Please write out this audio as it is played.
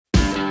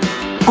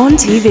On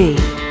TV,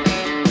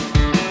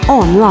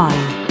 online,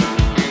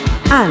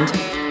 and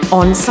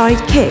on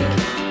Sidekick.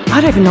 I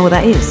don't even know what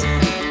that is.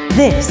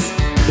 This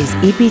is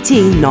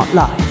EPT Not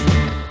Live.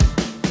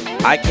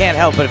 I can't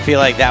help but feel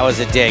like that was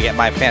a dig at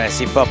my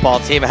fantasy football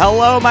team.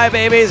 Hello, my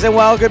babies, and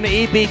welcome to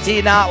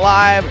EPT Not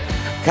Live.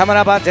 Coming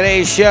up on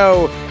today's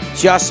show,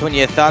 just when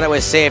you thought it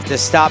was safe to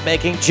stop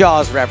making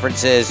Jaws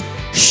references,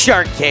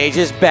 Shark Cage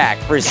is back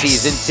for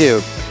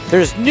Season 2.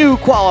 There's new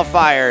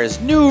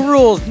qualifiers, new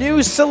rules,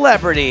 new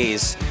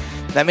celebrities.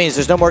 That means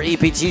there's no more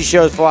EPT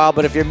shows for a while,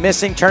 but if you're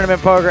missing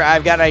tournament poker,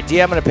 I've got an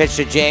idea I'm going to pitch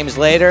to James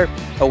later.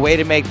 A way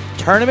to make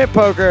tournament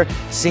poker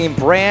seem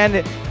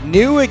brand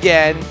new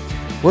again.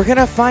 We're going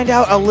to find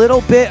out a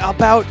little bit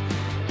about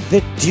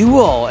the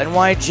duel and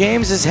why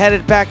James is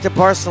headed back to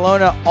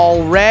Barcelona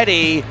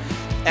already.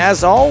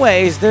 As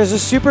always, there's a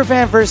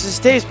superfan versus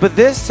taste, but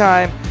this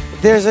time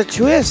there's a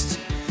twist.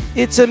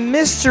 It's a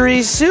mystery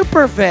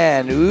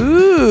superfan.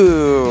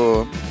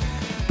 Ooh.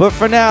 But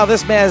for now,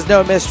 this man's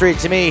no mystery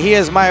to me. He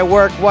is my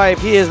work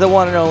wife. He is the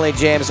one and only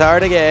James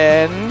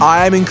Hardigan.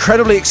 I am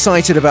incredibly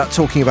excited about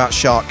talking about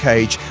Shark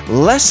Cage.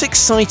 Less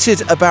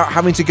excited about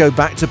having to go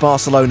back to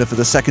Barcelona for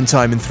the second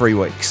time in 3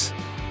 weeks.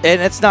 And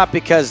it's not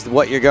because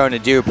what you're going to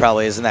do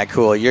probably isn't that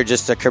cool. You're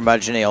just a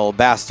curmudgeon old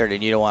bastard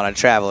and you don't want to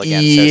travel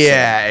again.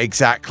 Yeah,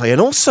 exactly.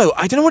 And also,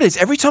 I don't know what it is.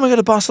 Every time I go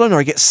to Barcelona,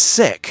 I get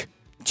sick.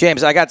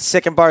 James, I got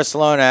sick in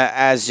Barcelona,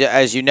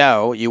 as you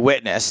know, you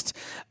witnessed.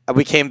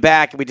 We came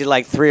back and we did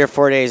like 3 or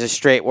 4 days of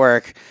straight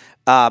work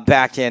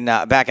back in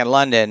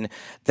London.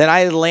 Then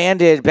I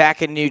landed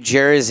back in New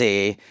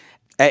Jersey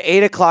at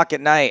 8 o'clock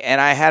at night, and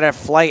I had a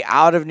flight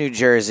out of New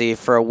Jersey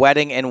for a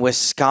wedding in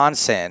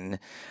Wisconsin.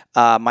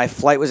 My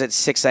flight was at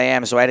 6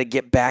 a.m., so I had to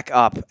get back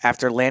up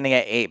after landing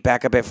at 8,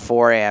 back up at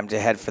 4 a.m. to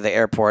head for the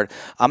airport.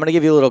 I'm going to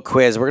give you a little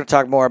quiz. We're going to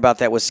talk more about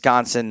that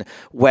Wisconsin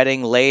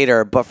wedding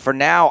later. But for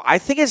now, I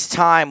think it's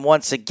time,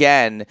 once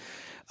again,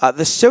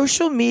 the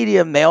social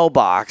media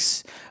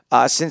mailbox,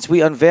 since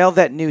we unveiled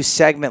that new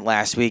segment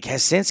last week,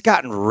 has since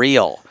gotten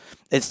real.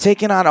 It's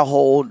taken on a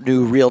whole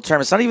new real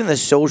term. It's not even the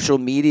social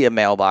media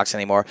mailbox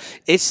anymore.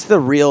 It's the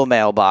real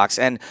mailbox.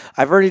 And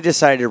I've already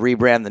decided to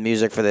rebrand the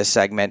music for this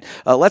segment.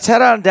 Let's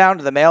head on down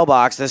to the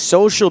mailbox, the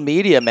social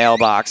media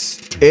mailbox.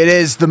 It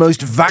is the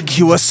most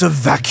vacuous of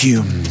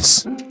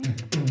vacuums.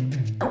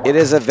 It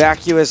is a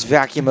vacuous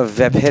vacuum of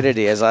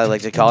vapidity, as I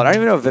like to call it. I don't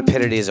even know if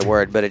vapidity is a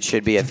word, but it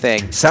should be a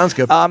thing. Sounds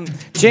good.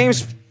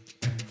 James,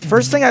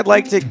 first thing I'd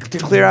like to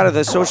clear out of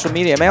the social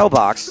media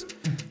mailbox,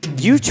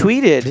 you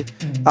tweeted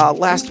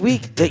last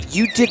week that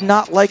you did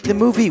not like the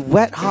movie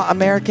Wet Hot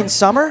American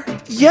Summer?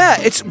 Yeah,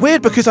 it's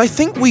weird because I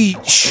think we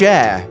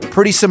share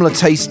pretty similar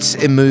tastes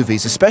in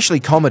movies, especially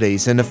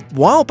comedies. And a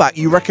while back,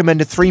 you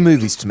recommended 3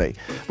 movies to me,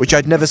 which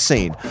I'd never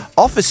seen.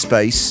 Office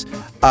Space,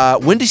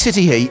 Windy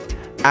City Heat,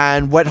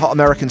 and Wet Hot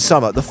American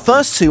Summer. The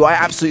first 2 I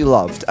absolutely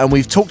loved, and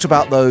we've talked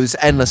about those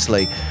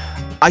endlessly.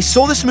 I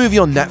saw this movie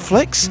on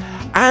Netflix,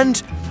 and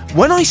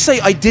when I say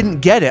I didn't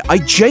get it, I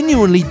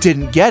genuinely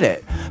didn't get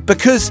it,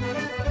 because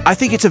I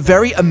think it's a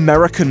very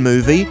American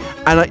movie,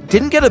 and it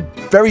didn't get a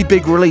very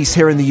big release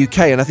here in the UK,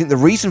 and I think the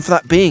reason for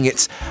that being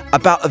it's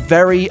about a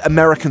very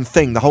American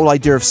thing, the whole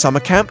idea of summer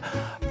camp.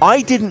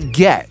 I didn't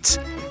get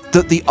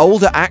that the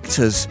older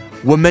actors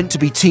were meant to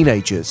be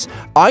teenagers.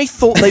 I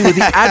thought they were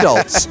the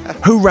adults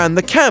who ran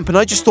the camp, and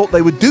I just thought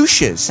they were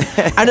douches.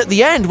 And at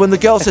the end, when the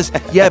girl says,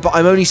 yeah, but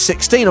I'm only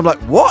 16, I'm like,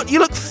 what? You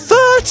look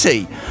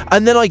 30!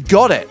 And then I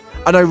got it.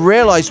 And I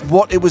realized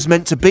what it was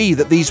meant to be,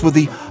 that these were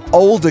the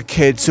older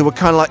kids who were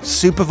kind of like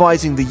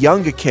supervising the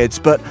younger kids.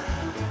 But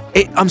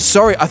I'm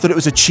sorry, I thought it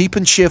was a cheap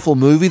and cheerful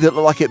movie that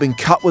looked like it had been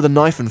cut with a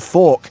knife and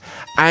fork.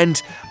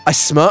 And I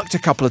smirked a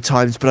couple of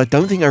times, but I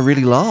don't think I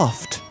really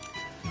laughed.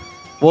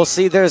 Well,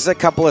 see, there's a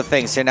couple of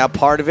things here. Now,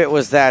 part of it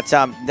was that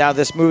now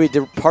this movie,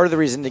 part of the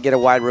reason to get a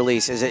wide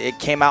release is it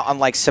came out on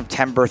like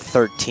September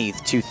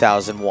 13th,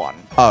 2001.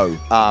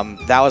 Oh.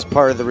 That was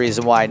part of the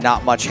reason why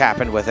not much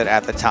happened with it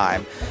at the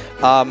time.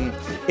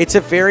 It's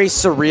a very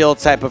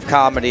surreal type of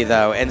comedy,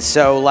 though, and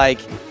so like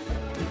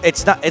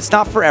it's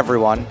not for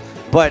everyone.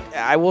 But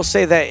I will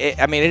say that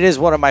it is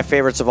one of my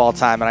favorites of all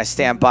time, and I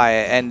stand by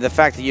it. And the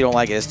fact that you don't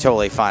like it is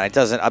totally fine. It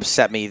doesn't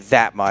upset me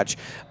that much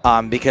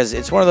because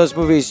it's one of those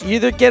movies you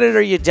either get it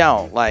or you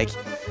don't. Like,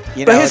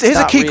 you know. But here's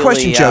a key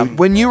question, Joe.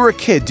 When you were a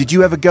kid, did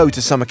you ever go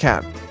to summer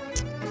camp?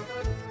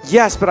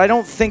 Yes, but I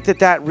don't think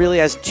that really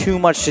has too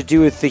much to do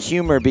with the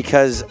humor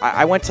because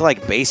I went to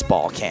like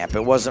baseball camp.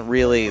 It wasn't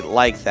really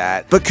like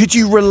that. But could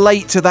you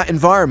relate to that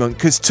environment?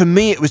 Because to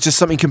me, it was just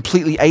something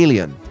completely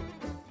alien.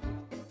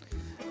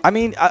 I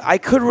mean, I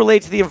could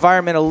relate to the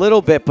environment a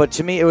little bit, but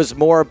to me, it was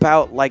more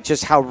about like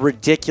just how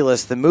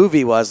ridiculous the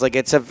movie was. Like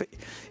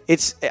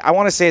I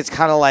want to say it's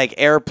kind of like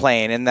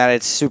Airplane in that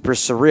it's super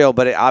surreal,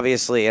 but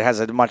obviously it has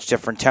a much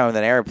different tone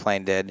than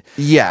Airplane did.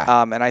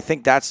 Yeah. And I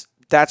think that's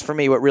for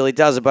me what really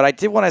does it. But I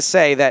did want to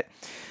say that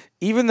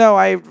even though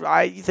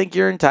I think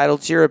you're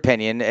entitled to your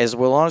opinion, as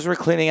long as we're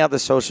cleaning out the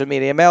social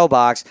media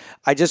mailbox,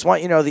 I just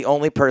want you to know the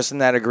only person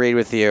that agreed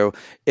with you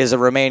is a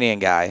Romanian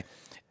guy.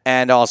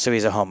 And also,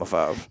 he's a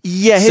homophobe.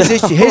 Yeah,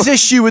 his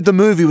issue with the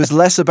movie was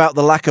less about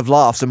the lack of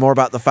laughs and more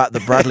about the fact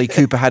that Bradley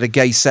Cooper had a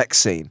gay sex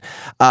scene.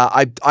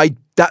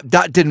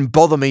 That didn't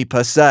bother me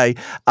per se.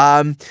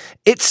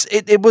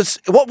 It was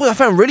what I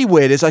found really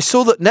weird is I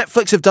saw that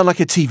Netflix have done like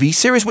a TV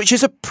series which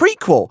is a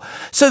prequel.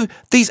 So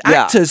these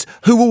actors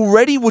who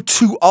already were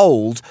too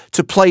old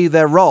to play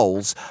their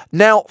roles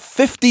now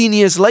 15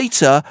 years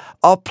later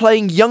are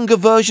playing younger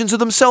versions of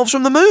themselves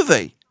from the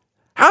movie.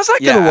 How's that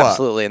going to work?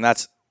 Absolutely, and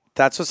that's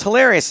what's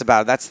hilarious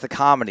about it. That's the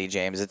comedy,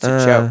 James. It's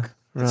a joke.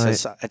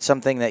 Right. It's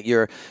something that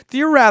you're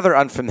rather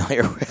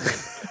unfamiliar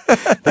with.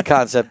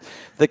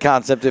 the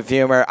concept of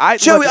humor.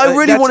 Joey, I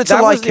really wanted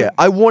to like it.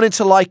 I wanted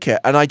to like it,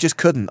 and I just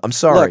couldn't. I'm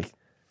sorry. Look,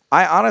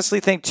 I honestly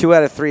think 2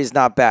 out of 3 is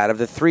not bad. Of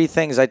the 3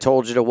 things I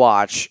told you to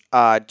watch,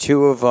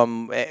 2 of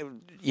them,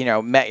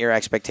 met your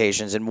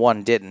expectations, and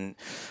 1 didn't.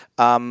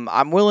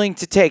 I'm willing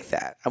to take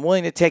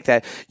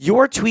that.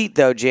 Your tweet,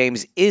 though,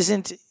 James,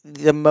 isn't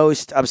the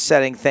most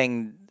upsetting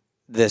thing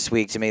this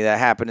week to me that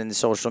happened in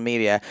social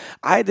media.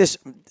 I had this,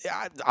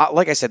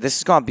 like I said, this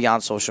has gone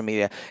beyond social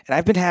media, and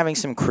I've been having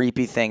some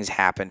creepy things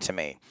happen to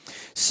me.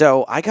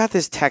 So I got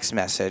this text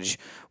message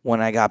when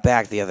I got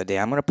back the other day.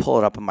 I'm going to pull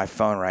it up on my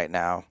phone right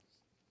now.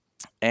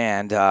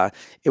 And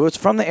it was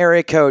from the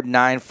area code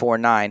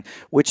 949,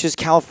 which is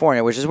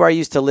California, which is where I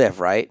used to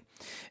live, right?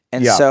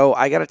 And so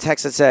I got a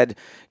text that said,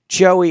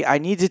 Joey, I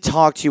need to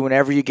talk to you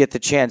whenever you get the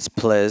chance,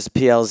 please,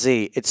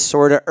 PLZ. It's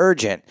sort of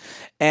urgent.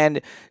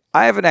 And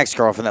I have an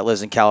ex-girlfriend that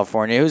lives in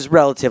California who's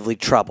relatively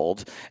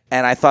troubled,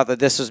 and I thought that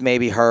this was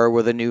maybe her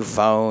with a new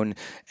phone,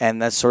 and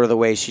that's sort of the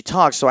way she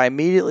talks. So I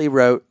immediately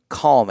wrote,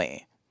 call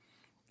me.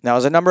 Now, it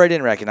was a number I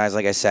didn't recognize,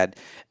 like I said,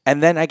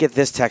 and then I get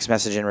this text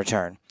message in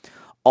return.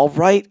 All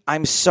right,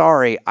 I'm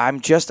sorry.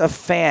 I'm just a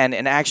fan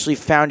and actually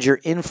found your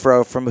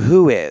info from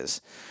Whois.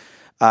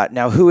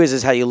 Now, Whois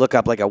is how you look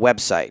up like a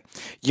website.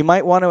 You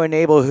might want to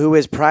enable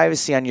Whois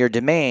privacy on your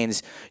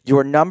domains.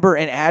 Your number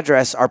and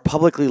address are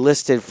publicly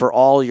listed for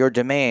all your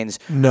domains.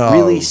 No.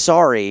 Really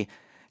sorry.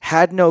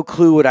 Had no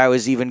clue what I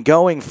was even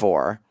going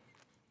for.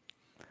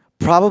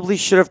 Probably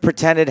should have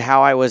pretended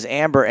how I was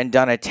Amber and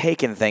done a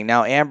Taken thing.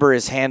 Now, Amber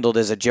is handled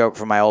as a joke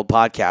from my old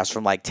podcast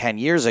from like 10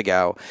 years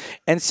ago.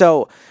 And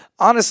so,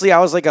 honestly, I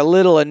was like a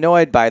little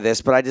annoyed by this,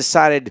 but I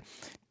decided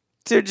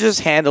to just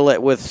handle it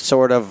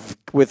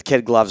with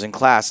kid gloves in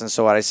class. And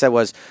so what I said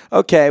was,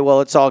 okay, well,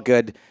 it's all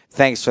good.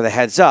 Thanks for the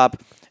heads up.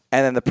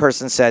 And then the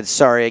person said,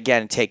 sorry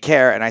again, take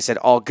care. And I said,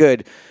 all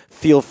good.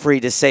 Feel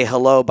free to say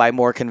hello by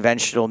more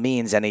conventional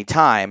means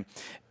anytime.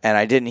 And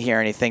I didn't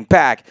hear anything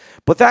back.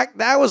 But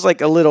that was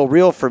like a little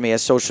real for me, a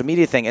social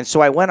media thing. And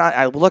so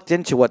I looked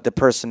into what the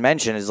person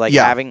mentioned is like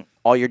having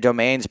all your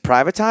domains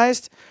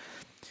privatized.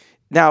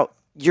 Now,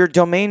 your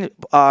domain,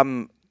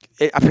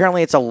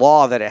 apparently it's a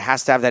law that it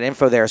has to have that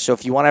info there. So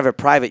if you want to have it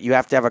private, you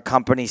have to have a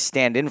company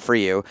stand in for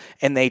you,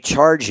 and they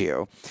charge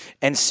you.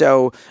 And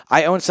so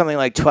I own something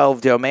like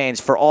 12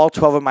 domains. For all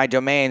 12 of my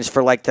domains,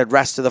 for like the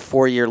rest of the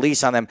 4-year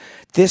lease on them,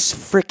 this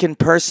freaking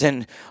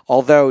person,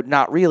 although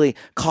not really,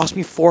 cost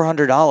me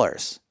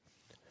 $400.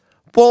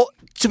 Well,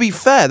 to be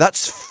fair,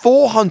 that's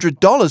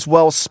 $400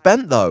 well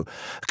spent, though,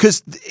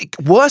 because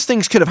worse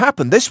things could have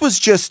happened. This was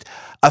just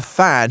a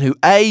fan who,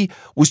 A,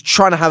 was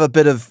trying to have a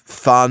bit of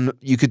fun.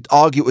 You could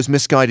argue it was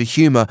misguided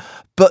humor.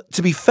 But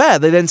to be fair,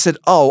 they then said,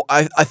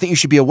 I think you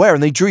should be aware,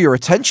 and they drew your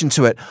attention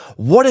to it.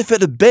 What if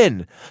it had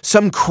been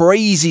some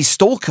crazy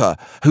stalker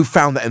who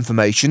found that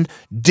information,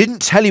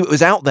 didn't tell you it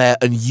was out there,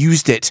 and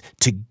used it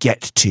to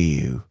get to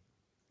you?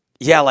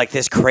 Yeah, like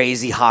this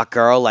crazy hot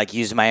girl, like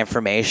used my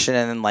information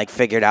and then like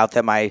figured out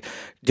that my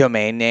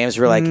domain names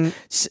were like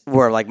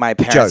my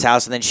parents'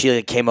 house, and then she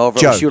like, came over.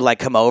 She would like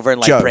come over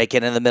and like break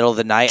in the middle of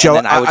the night, and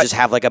then I would just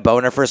have like a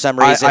boner for some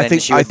reason, and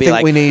she would be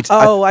like,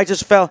 I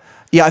just fell.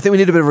 Yeah, I think we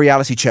need a bit of a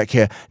reality check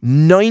here.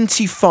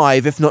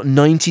 95, if not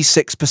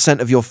 96%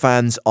 of your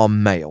fans are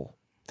male.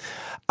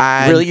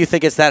 And really, you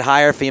think it's that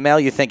high or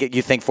female? You think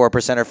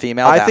 4% are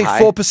female? I think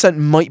 4%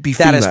 might be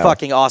female. That is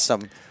fucking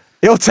awesome.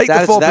 It'll take the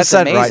 4%, that's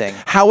amazing.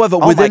 right? However,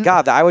 my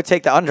God, I would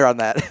take the under on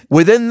that.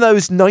 Within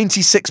those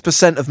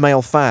 96% of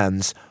male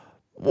fans,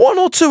 1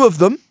 or 2 of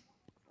them,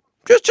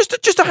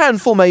 just a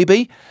handful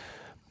maybe,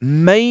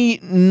 may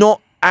not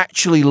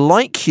actually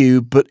like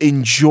you, but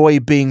enjoy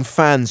being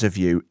fans of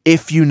you,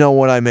 if you know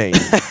what I mean.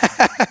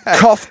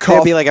 Cough,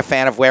 cough. They'd be like a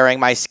fan of wearing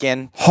my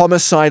skin.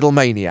 Homicidal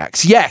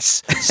maniacs.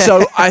 Yes.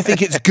 So I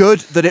think it's good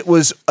that it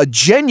was a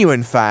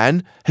genuine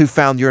fan who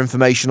found your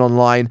information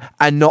online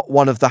and not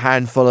one of the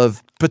handful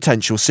of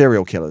potential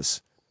serial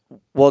killers.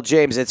 Well,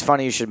 James, it's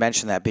funny you should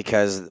mention that,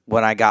 because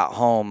when I got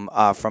home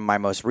from my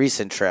most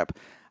recent trip,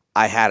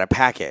 I had a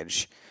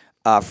package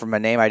from a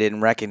name I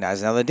didn't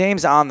recognize. Now, the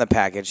name's on the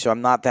package, so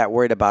I'm not that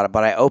worried about it,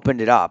 but I opened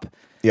it up.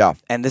 Yeah.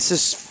 And this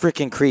is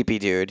freaking creepy,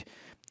 dude.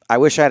 I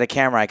wish I had a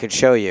camera I could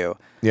show you.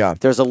 Yeah.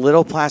 There's a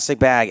little plastic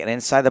bag, and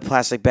inside the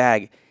plastic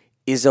bag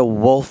is a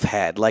wolf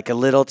head, like a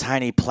little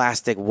tiny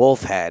plastic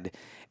wolf head.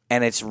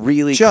 And it's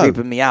really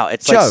creeping me out.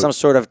 It's like some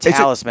sort of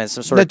talisman,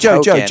 some sort of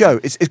token. Joe,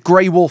 it's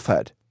grey wolf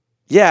head.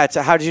 Yeah,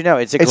 how did you know?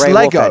 It's a grey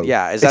Lego. wolf head.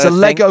 Yeah, is that it's a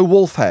Lego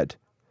wolf head.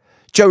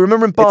 Joe,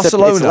 remember in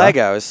Barcelona? It's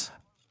Legos.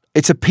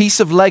 It's a piece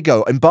of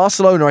Lego. In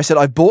Barcelona, I said,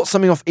 I bought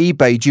something off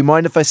eBay. Do you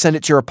mind if I send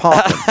it to your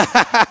apartment?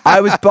 I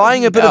was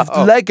buying a bit of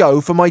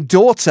Lego for my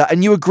daughter,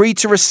 and you agreed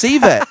to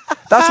receive it.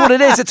 That's what it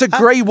is. It's a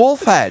grey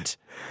wolf head.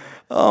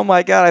 Oh,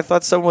 my God. I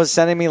thought someone was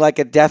sending me like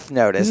a death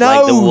notice. No.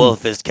 Like the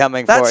wolf is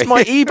coming for you. That's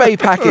my eBay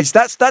package.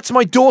 That's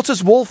my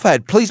daughter's wolf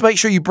head. Please make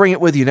sure you bring it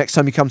with you next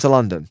time you come to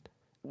London.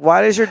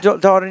 Why does your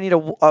daughter need a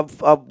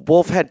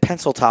wolf head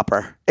pencil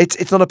topper?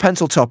 It's not a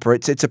pencil topper.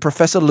 It's a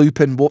Professor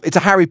Lupin wolf. It's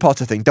a Harry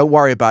Potter thing. Don't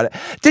worry about it.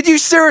 Did you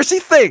seriously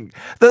think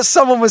that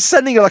someone was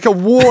sending you like a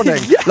warning?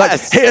 Yes. Like,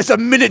 here's a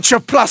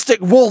miniature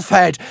plastic wolf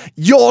head.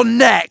 You're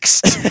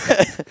next.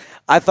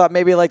 I thought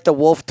maybe like the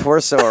wolf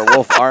torso or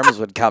wolf arms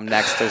would come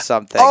next or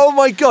something. Oh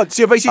my God.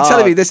 So you're basically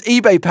telling me this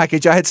eBay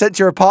package I had sent to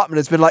your apartment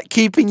has been like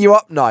keeping you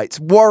up nights,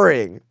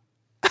 worrying.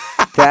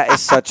 That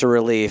is such a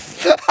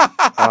relief.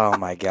 Oh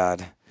my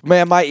God.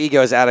 Man, my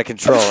ego is out of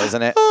control,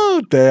 isn't it?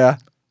 Oh dear.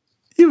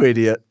 You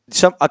idiot.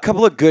 A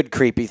couple of good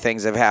creepy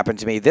things have happened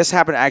to me. This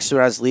happened actually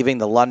when I was leaving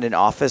the London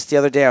office the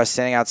other day. I was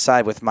standing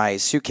outside with my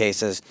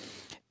suitcases,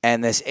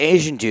 and this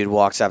Asian dude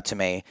walks up to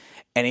me,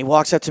 and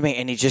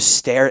he just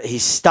stares. He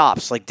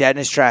stops like dead in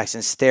his tracks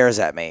and stares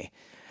at me,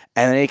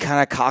 and then he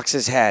kind of cocks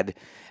his head,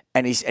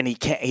 and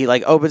he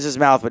like opens his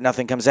mouth, but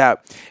nothing comes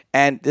out.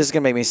 And this is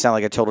gonna make me sound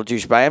like a total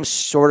douche, but I am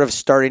sort of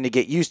starting to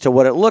get used to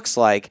what it looks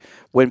like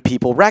when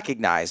people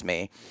recognize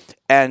me.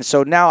 And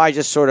so now I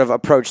just sort of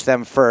approach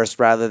them first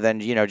rather than,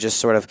 just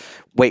sort of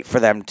wait for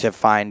them to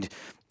find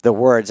the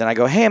words. And I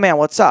go, "Hey man,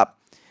 what's up?"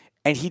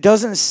 And he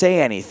doesn't say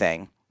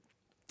anything.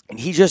 And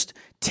he just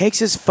takes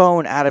his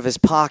phone out of his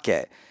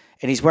pocket.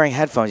 And he's wearing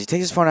headphones. He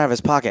takes his phone out of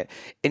his pocket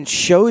and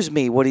shows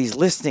me what he's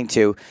listening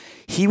to.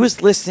 He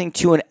was listening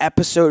to an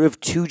episode of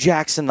Two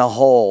Jacks in the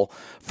Hole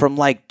from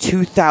like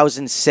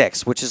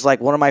 2006, which is like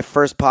one of my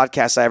first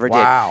podcasts I ever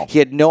did. He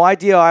had no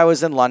idea I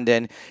was in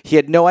London. He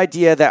had no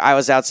idea that I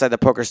was outside the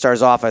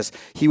PokerStars office.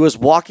 He was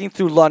walking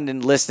through London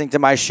listening to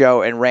my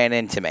show and ran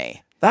into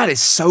me. That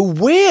is so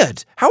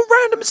weird. How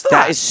random is that?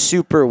 That is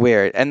super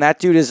weird. And that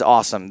dude is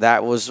awesome.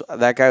 That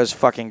guy was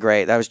fucking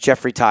great. That was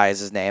Jeffrey Ty is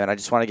his name. And I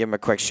just want to give him a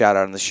quick shout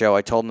out on the show.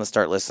 I told him to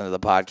start listening to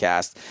the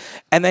podcast.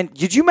 And then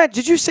did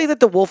you say that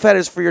the wolf head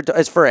is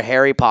for a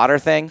Harry Potter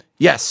thing?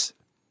 Yes.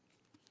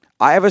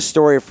 I have a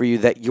story for you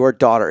that your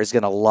daughter is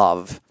going to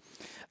love.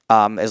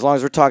 As long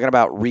as we're talking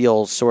about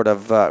real sort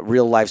of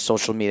real life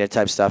social media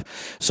type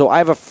stuff. So I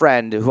have a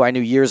friend who I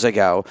knew years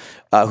ago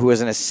who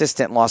was an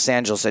assistant in Los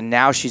Angeles, and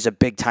now she's a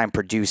big time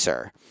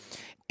producer.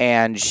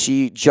 And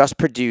she just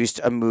produced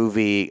a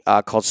movie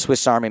called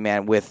Swiss Army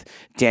Man with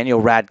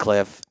Daniel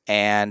Radcliffe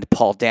and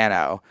Paul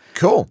Dano.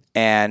 Cool.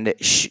 And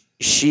she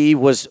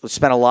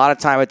spent a lot of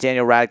time with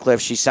Daniel Radcliffe.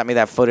 She sent me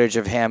that footage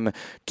of him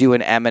doing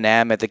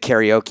Eminem at the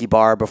karaoke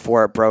bar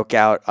before it broke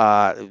out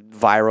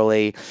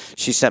virally.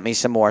 She sent me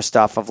some more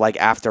stuff of like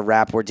after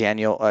rap where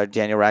Daniel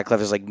Radcliffe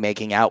is like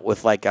making out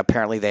with like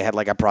apparently they had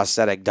like a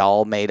prosthetic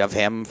doll made of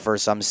him for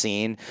some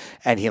scene,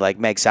 and he like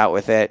makes out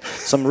with it.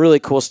 Some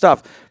really cool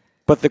stuff.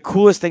 But the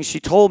coolest thing she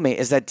told me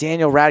is that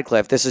Daniel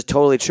Radcliffe, this is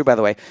totally true, by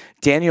the way,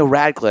 Daniel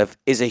Radcliffe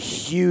is a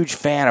huge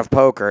fan of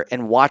poker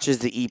and watches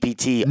the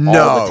EPT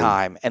all the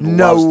time and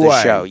loves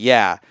the show.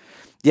 Yeah.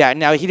 Yeah,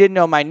 now he didn't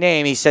know my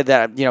name. He said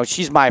that,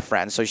 she's my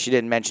friend, so she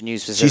didn't mention you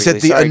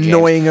specifically. She said the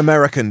annoying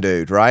American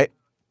dude, right?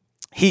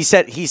 He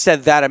said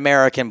that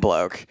American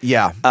bloke.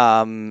 Yeah.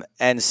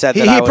 And said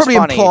that I was funny. He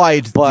probably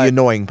implied the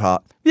annoying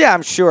part. Yeah,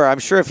 I'm sure.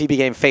 If he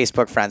became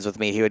Facebook friends with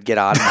me, he would get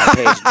on my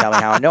page and tell me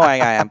how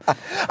annoying I am.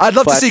 I'd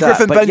love to see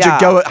Griffin Benja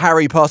go at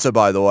Harry Potter,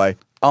 by the way.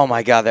 Oh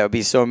my God, that would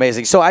be so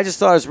amazing. So I just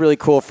thought it was really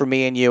cool for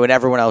me and you and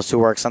everyone else who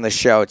works on the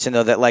show to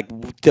know that like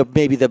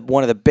maybe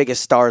one of the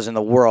biggest stars in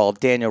the world,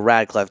 Daniel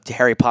Radcliffe,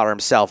 Harry Potter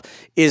himself,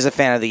 is a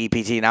fan of the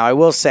EPT. Now I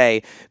will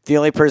say the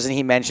only person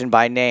he mentioned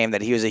by name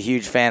that he was a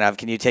huge fan of,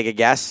 can you take a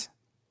guess?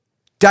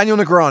 Daniel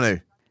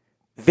Negreanu.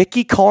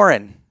 Vicky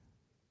Corin.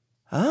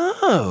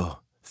 Oh.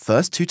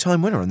 First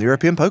two-time winner on the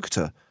European Poker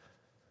Tour.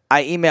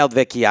 I emailed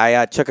Vicky.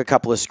 I took a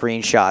couple of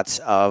screenshots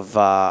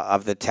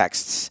of the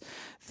texts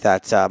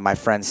that my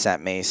friend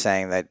sent me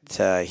saying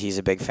that he's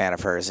a big fan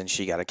of hers and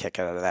she got a kick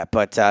out of that.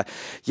 But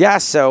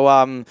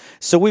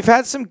so we've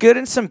had some good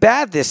and some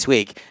bad this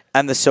week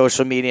on the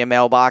social media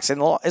mailbox.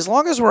 And as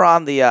long as we're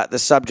on the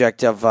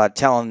subject of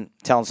telling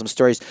some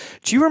stories,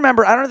 do you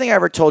remember? I don't think I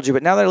ever told you,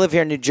 but now that I live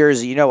here in New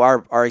Jersey,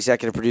 our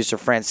executive producer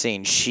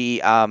Francine,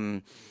 she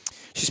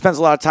spends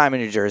a lot of time in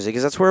New Jersey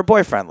because that's where her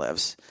boyfriend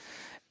lives.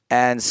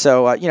 And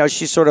so,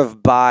 she's sort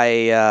of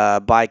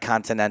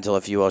bi-continental,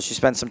 if you will. She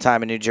spent some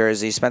time in New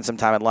Jersey, spent some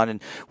time in London.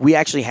 We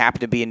actually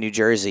happened to be in New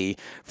Jersey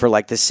for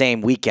like the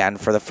same weekend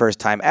for the first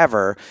time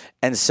ever.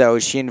 And so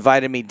she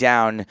invited me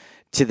down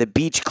to the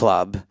beach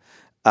club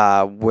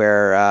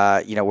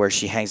where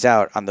she hangs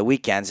out on the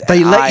weekends.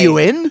 They let you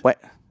in?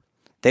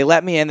 They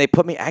let me in. They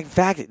put me. In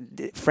fact,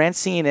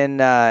 Francine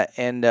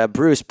and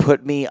Bruce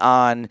put me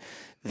on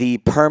the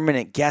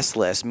permanent guest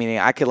list, meaning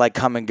I could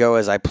come and go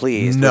as I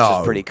pleased, which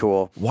is pretty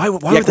cool. Why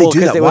would they do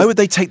that? Why would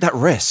they take that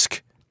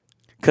risk?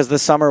 because the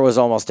summer was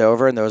almost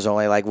over and there was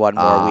only like one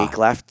more week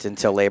left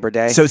until Labor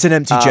Day. So it's an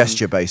empty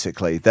gesture,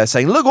 basically. They're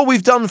saying, look what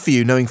we've done for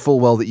you, knowing full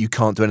well that you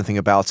can't do anything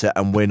about it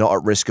and we're not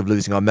at risk of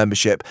losing our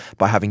membership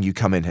by having you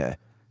come in here.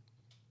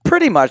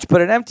 Pretty much,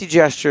 but an empty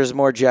gesture is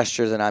more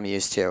gesture than I'm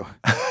used to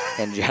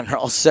in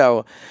general.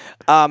 So,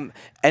 and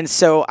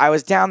so I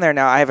was down there.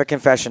 Now, I have a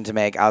confession to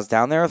make. I was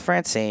down there with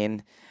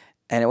Francine,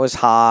 and it was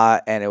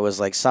hot, and it was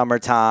like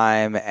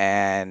summertime,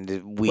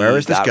 and we Where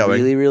is this got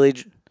going?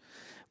 really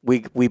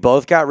we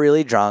both got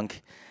really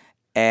drunk,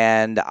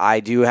 and I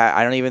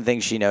don't even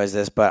think she knows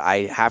this, but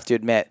I have to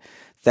admit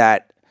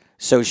that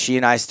so she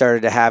and I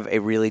started to have a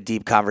really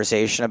deep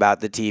conversation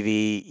about the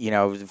TV,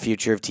 the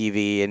future of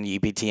TV and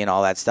EPT and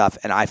all that stuff,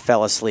 and I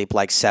fell asleep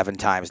like 7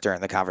 times during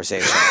the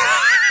conversation.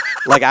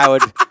 Like I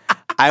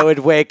would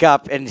wake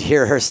up and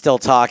hear her still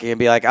talking and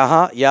be like,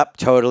 yep,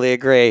 totally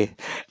agree.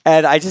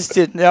 And I just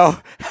didn't know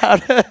how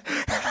to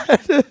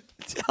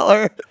tell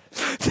her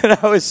that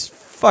I was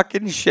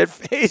fucking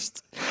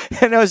shit-faced,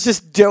 and I was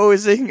just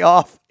dozing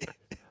off.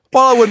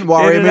 Well, I wouldn't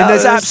worry. I mean,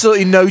 there's this.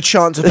 absolutely no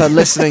chance of her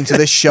listening to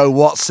this show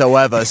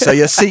whatsoever, so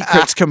your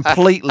secret's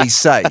completely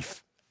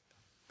safe.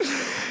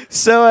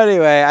 So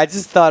anyway, I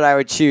just thought I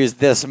would choose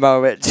this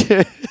moment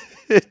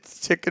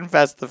to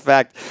confess the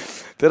fact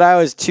that I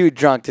was too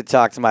drunk to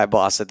talk to my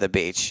boss at the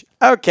beach.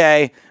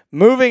 Okay,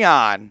 moving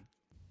on.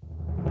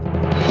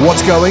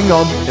 What's going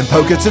on in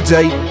poker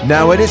today?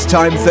 Now it is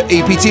time for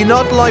EPT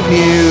Not Live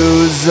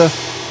News.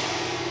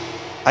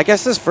 I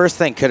guess this first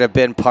thing could have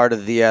been part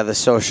of the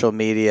social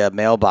media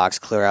mailbox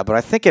clear out, but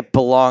I think it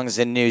belongs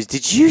in news.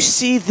 Did you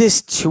see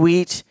this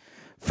tweet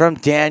from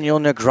Daniel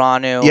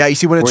Negreanu? Yeah, you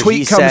see, when a where tweet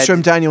he comes said,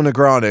 from Daniel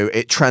Negreanu,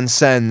 it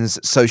transcends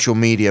social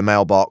media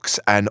mailbox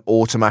and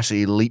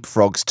automatically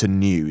leapfrogs to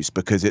news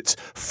because it's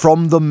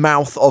from the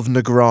mouth of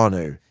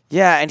Negreanu.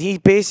 Yeah, and he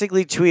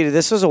basically tweeted,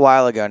 this was a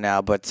while ago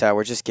now, but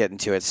we're just getting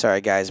to it.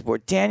 Sorry, guys. Where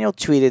Daniel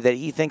tweeted that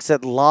he thinks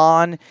that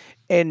Lon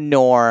and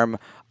Norm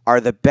are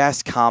the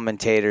best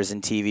commentators in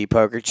TV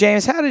poker.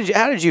 James, how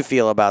did you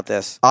feel about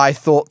this? I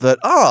thought that,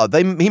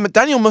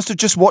 Daniel must have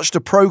just watched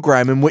a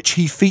program in which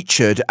he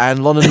featured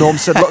and Lon and Norm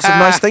said lots of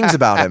nice things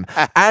about him.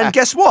 And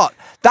guess what?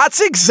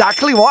 That's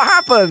exactly what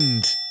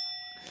happened.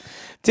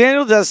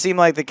 Daniel does seem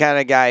like the kind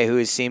of guy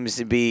who seems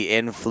to be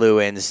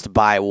influenced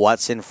by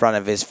what's in front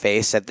of his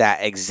face at that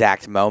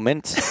exact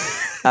moment.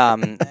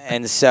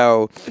 And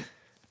so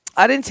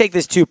I didn't take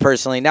this too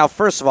personally. Now,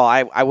 first of all,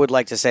 I would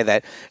like to say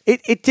that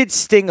it did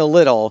sting a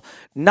little,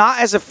 not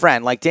as a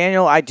friend. Like,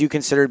 Daniel, I do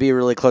consider to be a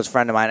really close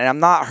friend of mine, and I'm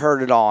not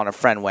hurt at all in a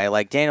friend way.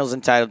 Like, Daniel's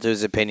entitled to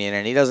his opinion,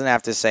 and he doesn't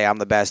have to say I'm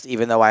the best,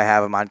 even though I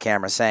have him on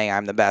camera saying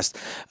I'm the best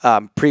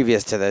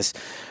previous to this.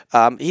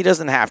 He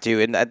doesn't have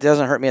to, and that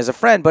doesn't hurt me as a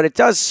friend, but it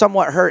does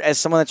somewhat hurt as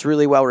someone that's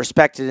really well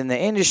respected in the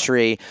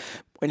industry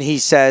when he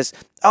says,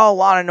 oh,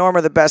 Lon and Norm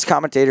are the best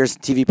commentators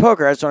in TV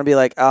poker. I just want to be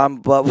like,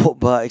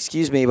 but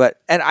excuse me,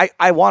 and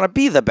I want to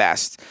be the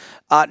best.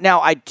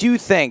 Now, I do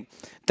think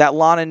that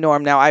Lon and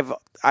Norm,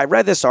 I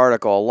read this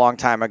article a long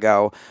time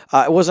ago.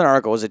 It wasn't an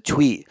article, it was a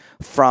tweet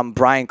from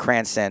Bryan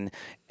Cranston,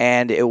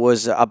 and it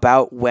was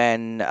about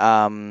when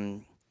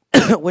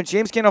when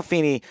James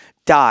Gandolfini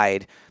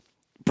died.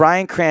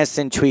 Bryan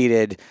Cranston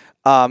tweeted,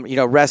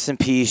 rest in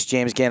peace,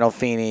 James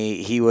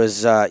Gandolfini. He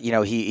was,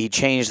 he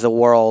changed the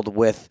world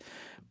with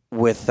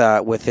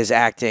his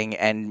acting,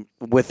 and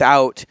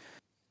without,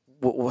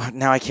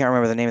 now I can't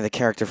remember the name of the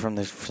character from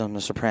the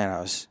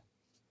Sopranos.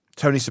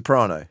 Tony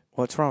Soprano.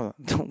 What's wrong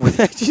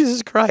with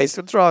Jesus Christ?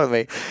 What's wrong with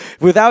me?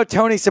 Without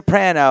Tony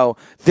Soprano,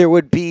 there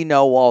would be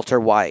no Walter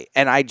White,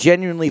 and I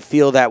genuinely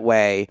feel that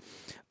way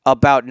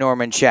about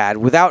Norman Chad.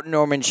 Without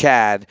Norman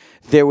Chad,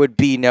 there would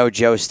be no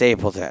Joe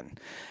Stapleton.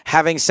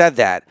 Having said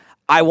that,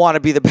 I want to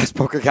be the best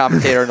poker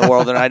commentator in the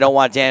world, and I don't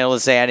want Daniel to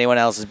say anyone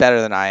else is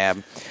better than I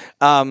am.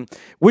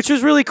 Which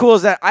was really cool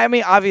is that,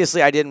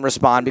 obviously I didn't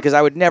respond because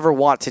I would never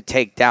want to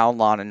take down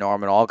Lon and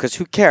Norm at all, because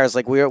who cares?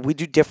 Like, we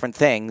do different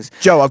things.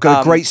 Joe, I've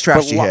got a great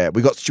strategy here.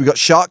 We got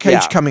Shark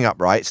Cage coming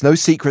up, right? It's no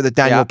secret that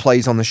Daniel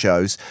plays on the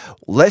shows.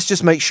 Let's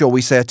just make sure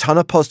we say a ton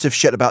of positive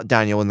shit about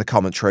Daniel in the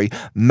commentary,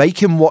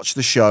 make him watch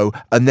the show,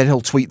 and then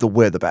he'll tweet that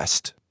we're the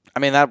best.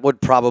 That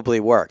would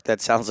probably work.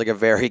 That sounds like a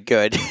very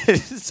good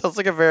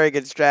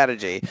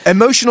strategy.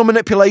 Emotional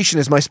manipulation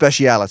is my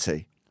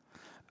speciality.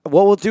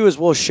 What we'll do is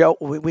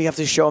we have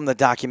to show him the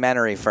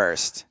documentary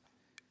first.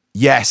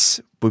 Yes,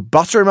 we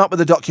butter him up with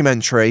the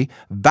documentary,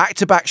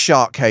 back-to-back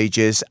Shark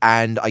Cages,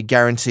 and I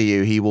guarantee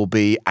you he will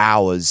be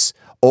ours.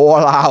 All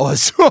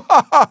ours.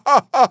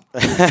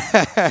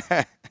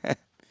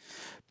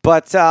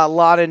 But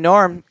Lon and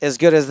Norm, as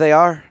good as they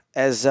are,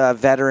 as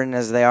veteran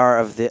as they are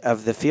of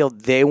the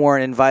field, they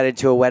weren't invited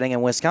to a wedding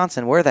in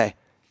Wisconsin, were they?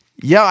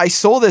 Yeah, I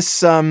saw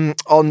this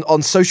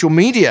on social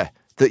media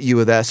that you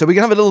were there. So we're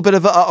going to have a little bit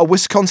of a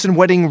Wisconsin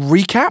wedding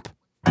recap.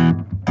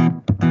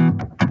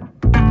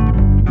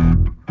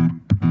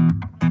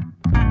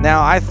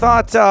 Now, I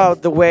thought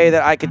the way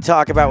that I could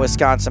talk about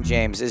Wisconsin,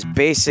 James, is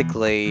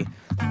basically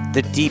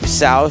the Deep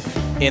South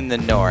in the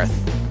North.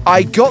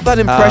 I got that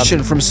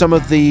impression from some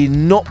of the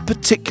not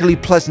particularly particularly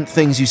pleasant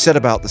things you said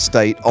about the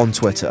state on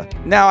Twitter.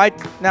 Now I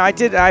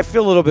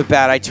feel a little bit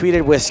bad. I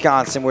tweeted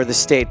Wisconsin, where the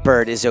state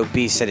bird is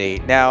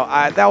obesity.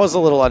 Now that was a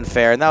little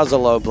unfair, and that was a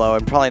low blow,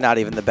 and probably not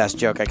even the best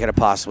joke I could have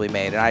possibly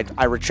made. And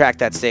I retract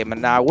that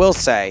statement. Now I will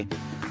say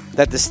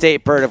that the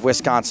state bird of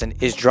Wisconsin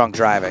is drunk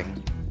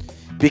driving,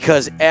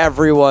 because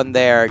everyone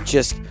there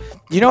just,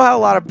 you know how a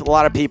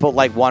lot of people,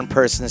 like one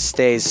person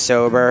stays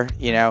sober,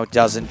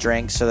 doesn't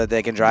drink so that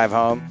they can drive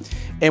home.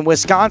 In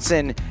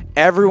Wisconsin,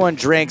 everyone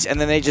drinks, and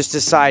then they just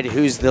decide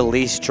who's the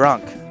least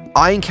drunk.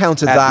 I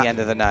encountered at that the end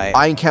of the night.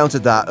 I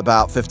encountered that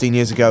about 15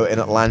 years ago in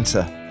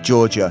Atlanta,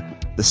 Georgia.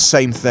 The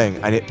same thing,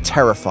 and it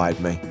terrified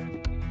me.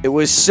 It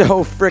was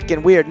so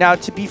freaking weird. Now,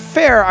 to be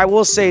fair, I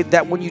will say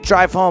that when you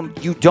drive home,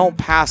 you don't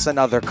pass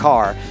another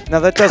car. Now,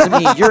 that doesn't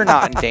mean you're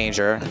not in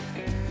danger.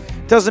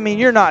 Doesn't mean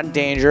you're not in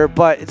danger,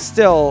 but it's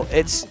still,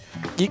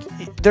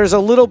 there's a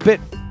little bit,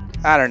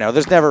 I don't know.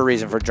 There's never a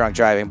reason for drunk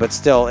driving, but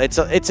still, it's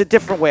a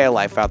different way of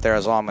life out there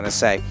is all I'm going to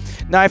say.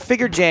 Now, I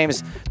figured,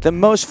 James, the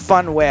most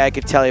fun way I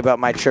could tell you about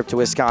my trip to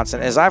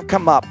Wisconsin is I've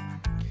come up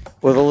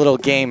with a little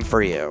game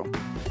for you,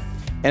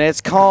 and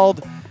it's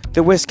called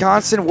the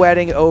Wisconsin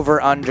Wedding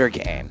Over-Under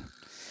game.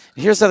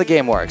 Here's how the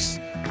game works.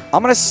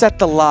 I'm going to set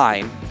the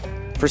line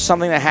for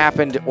something that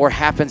happened or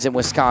happens in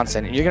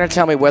Wisconsin, and you're going to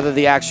tell me whether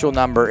the actual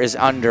number is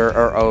under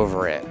or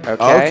over it,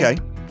 okay? Okay.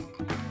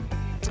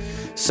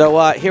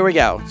 So here we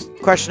go.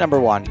 Question number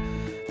 1.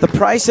 The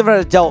price of an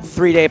adult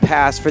 3-day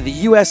pass for the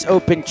U.S.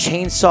 Open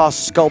Chainsaw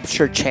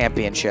Sculpture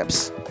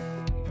Championships.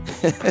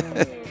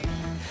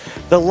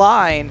 The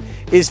line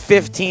is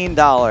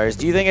 $15.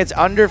 Do you think it's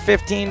under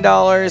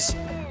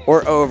 $15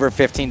 or over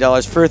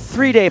 $15 for a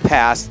 3-day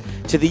pass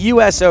to the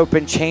U.S.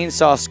 Open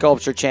Chainsaw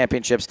Sculpture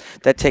Championships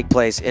that take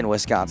place in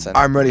Wisconsin?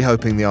 I'm really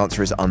hoping the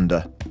answer is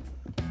under.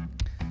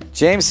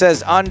 James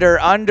says under.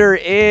 Under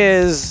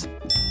is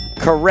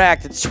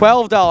correct. It's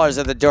 $12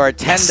 at the door,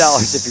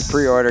 $10 if you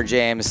pre-order,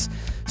 James.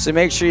 So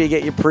make sure you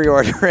get your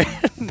pre-order in.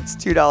 It's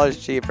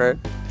 $2 cheaper.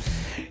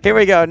 Here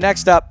we go.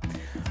 Next up,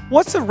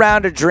 what's a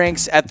round of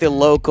drinks at the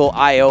local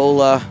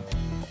Iola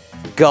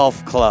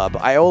Golf Club?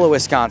 Iola,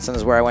 Wisconsin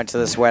is where I went to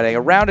this wedding.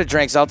 A round of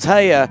drinks. I'll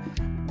tell you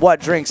what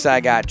drinks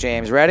I got,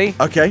 James. Ready?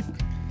 Okay.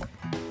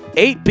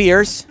 8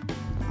 beers.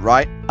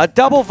 Right. A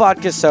double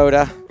vodka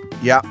soda.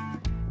 Yeah.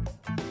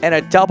 And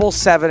a double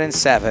 7 and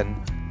 7.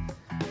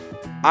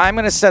 I'm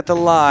going to set the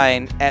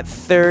line at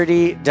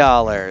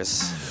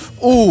 $30.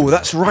 Ooh,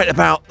 that's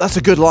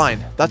a good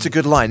line. That's a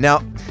good line.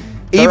 Now,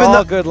 They're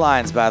all good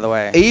lines, by the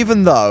way.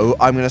 Even though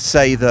I'm going to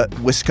say that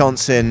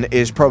Wisconsin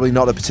is probably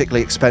not a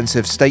particularly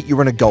expensive state, you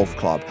run a golf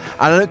club.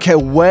 And I don't care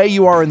where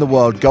you are in the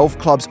world, golf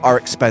clubs are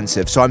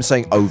expensive. So I'm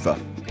saying over.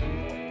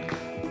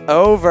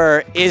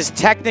 Over is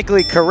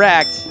technically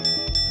correct,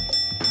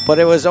 but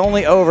it was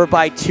only over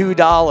by $2.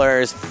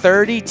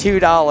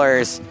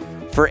 $32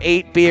 for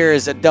 8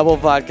 beers, a double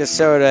vodka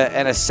soda,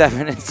 and a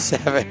 7 and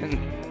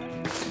 7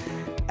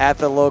 at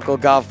the local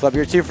golf club.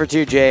 You're 2 for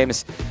 2,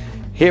 James.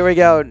 Here we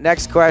go.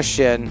 Next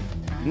question.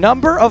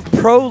 Number of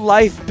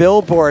pro-life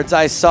billboards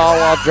I saw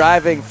while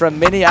driving from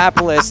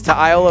Minneapolis to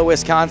Iola,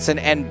 Wisconsin,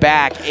 and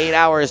back. 8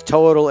 hours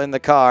total in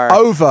the car.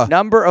 Over.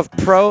 Number of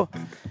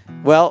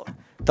Well,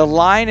 the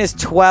line is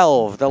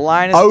 12. The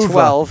line is over.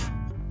 12.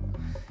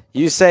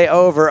 You say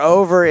over.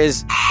 Over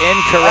is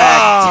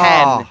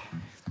incorrect.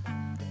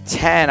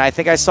 10. I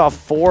think I saw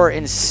 4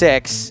 and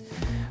 6.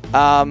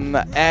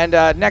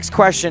 Next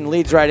question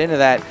leads right into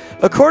that.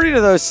 According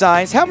to those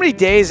signs, how many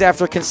days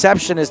after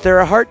conception is there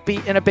a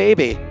heartbeat in a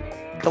baby?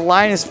 The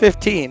line is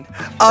 15.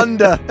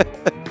 Under.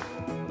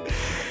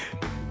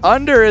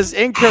 Under is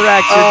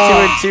incorrect. You're 2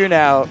 and 2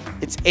 now.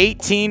 It's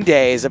 18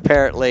 days,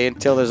 apparently,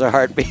 until there's a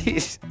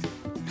heartbeat.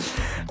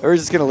 We're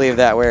just going to leave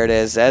that where it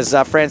is. As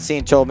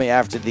Francine told me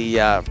after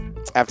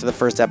the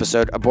first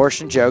episode,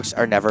 abortion jokes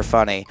are never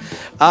funny.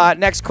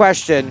 Next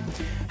question.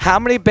 How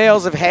many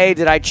bales of hay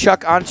did I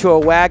chuck onto a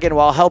wagon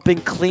while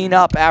helping clean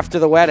up after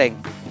the wedding?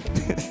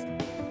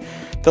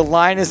 The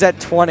line is at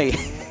 20.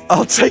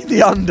 I'll take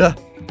the under.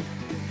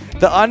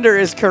 The under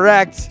is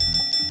correct.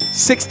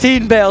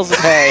 16 bales of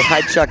hay I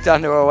chucked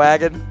onto a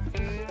wagon.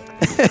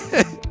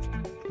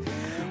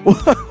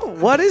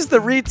 What is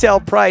the retail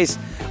price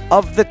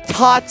of the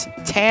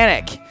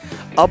Titanic?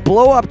 A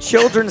blow-up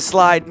children's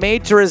slide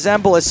made to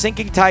resemble a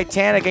sinking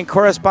Titanic and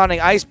corresponding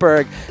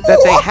iceberg that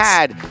they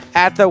had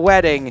at the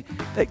wedding.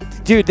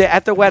 Dude,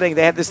 at the wedding,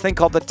 they had this thing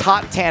called the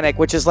Titanic,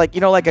 which is like,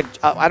 like I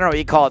don't know what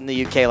you call it in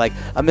the UK, like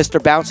a Mr.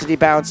 Bouncy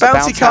Bounce.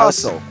 Bouncy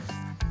castle. House.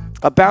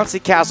 A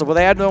bouncy castle. Well,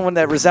 they had one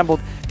that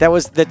resembled, that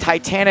was the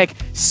Titanic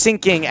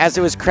sinking as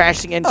it was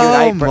crashing into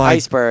an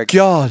iceberg.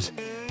 God.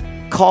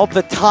 Called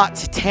the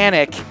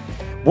Titanic.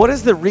 What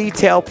is the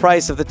retail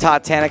price of the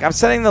Titanic? I'm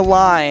setting the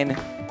line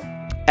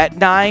at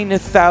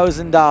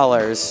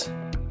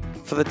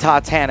 $9,000 for the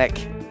Titanic.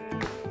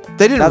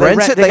 They didn't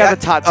rent it? They got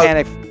the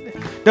Titanic.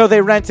 No, they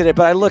rented it,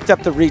 but I looked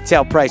up the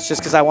retail price just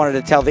because I wanted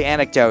to tell the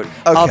anecdote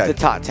of the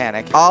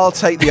Titanic. I'll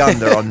take the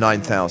under on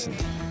 9,000.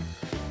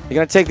 You're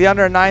going to take the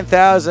under on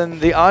 9,000.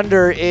 The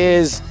under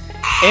is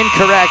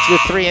incorrect. You're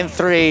 3 and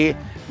 3.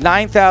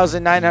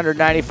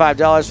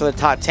 $9,995 for the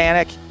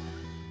Titanic.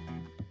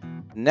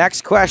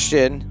 Next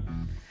question.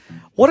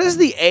 What is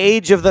the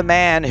age of the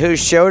man who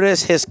showed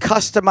us his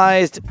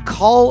customized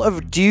Call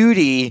of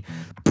Duty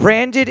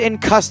branded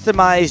and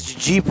customized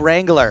Jeep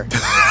Wrangler?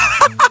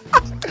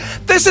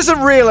 This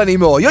isn't real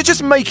anymore. You're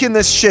just making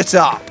this shit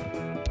up.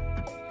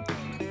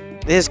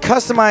 His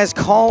customized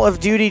Call of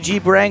Duty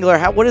Jeep Wrangler.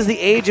 What is the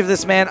age of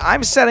this man?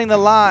 I'm setting the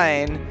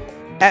line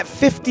at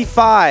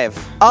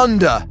 55.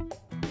 Under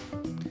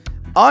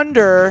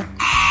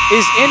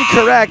is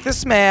incorrect.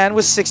 This man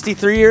was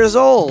 63 years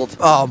old.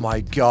 Oh my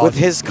God. With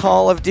his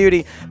Call of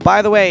Duty.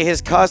 By the way,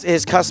 his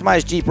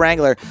customized Jeep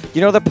Wrangler, you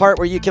know the part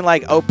where you can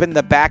like open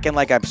the back and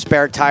like a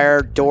spare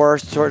tire door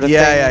sort of thing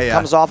that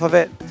comes off of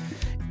it?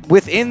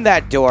 Within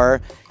that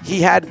door,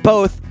 he had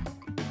both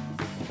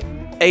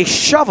a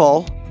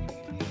shovel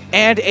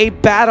and a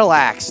battle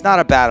axe. Not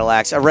a battle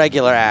axe, a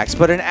regular axe,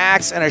 but an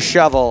axe and a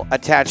shovel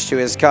attached to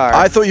his car.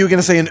 I thought you were going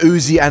to say an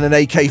Uzi and an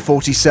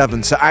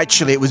AK-47, so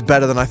actually it was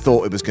better than I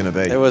thought it was going to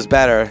be. It was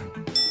better.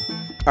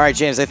 All right,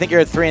 James, I think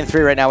you're at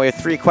 3-3 right now. We have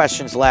 3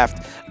 questions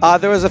left.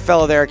 There was a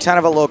fellow there, kind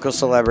of a local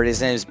celebrity.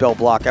 His name is Bill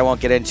Block. I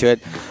won't get into it.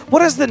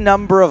 What is the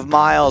number of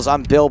miles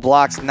on Bill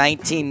Block's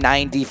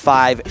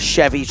 1995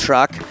 Chevy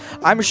truck?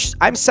 I'm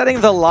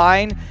setting the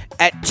line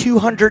at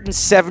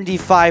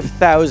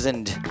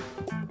 275,000.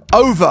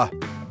 Over.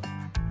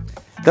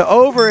 The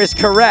over is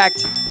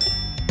correct.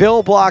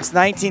 Bill Block's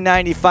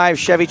 1995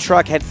 Chevy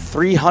truck had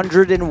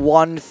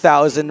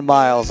 301,000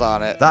 miles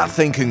on it. That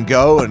thing can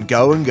go and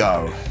go and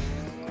go.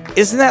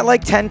 Isn't that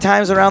like 10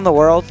 times around the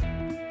world?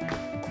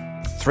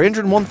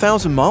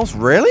 301,000 miles?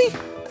 Really?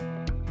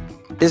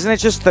 Isn't it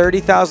just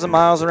 30,000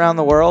 miles around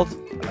the world?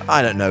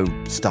 I don't know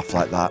stuff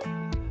like that.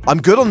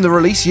 I'm good on the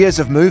release years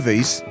of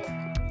movies. All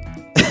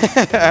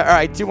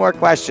right, 2 more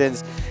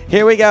questions.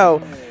 Here we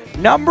go.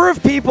 Number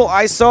of people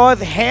I saw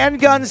with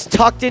handguns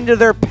tucked into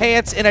their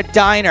pants in a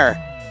diner.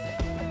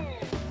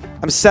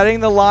 I'm setting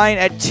the line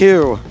at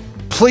 2.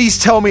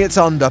 Please tell me it's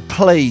under,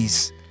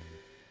 please.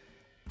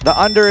 The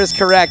under is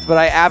correct, but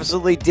I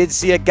absolutely did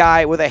see a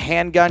guy with a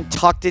handgun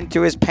tucked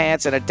into his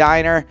pants in a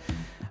diner.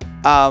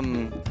 I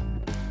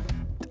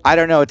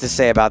don't know what to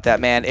say about that,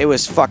 man. It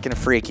was fucking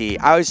freaky.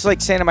 I was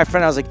like saying to my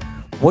friend, I was like,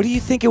 what do you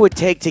think it would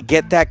take to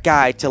get that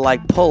guy to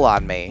like pull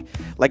on me?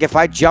 Like if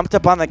I jumped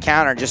up on the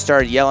counter and just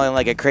started yelling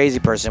like a crazy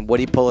person, would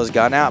he pull his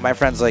gun out? My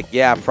friend's like,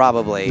 yeah,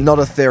 probably. Not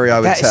a theory I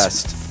would That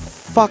test. is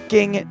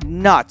fucking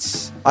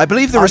nuts. I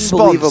believe the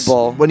response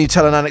Unbelievable. when you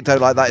tell an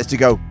anecdote like that is to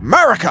go,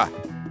 America!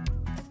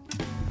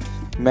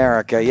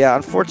 America, yeah.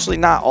 Unfortunately,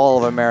 not all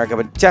of America,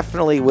 but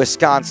definitely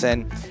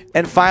Wisconsin.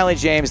 And finally,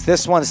 James,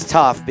 this one's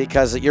tough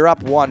because you're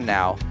up 1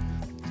 now.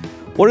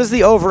 What is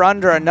the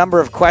over-under a number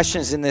of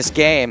questions in this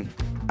game?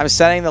 I'm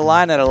setting the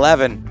line at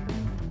 11.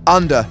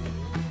 Under.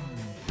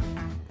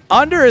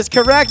 Under is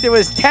correct. It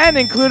was 10,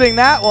 including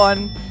that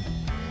one.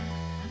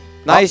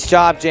 Nice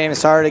job,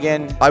 James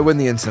Hardigan. I win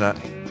the internet.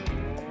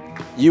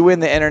 You win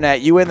the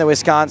internet. You win the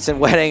Wisconsin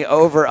wedding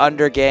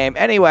over-under game.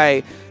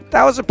 Anyway,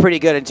 that was a pretty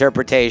good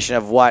interpretation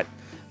of what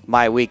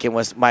my weekend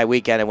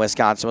in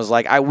Wisconsin was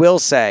like. I will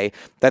say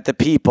that the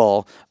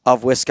people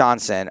of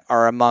Wisconsin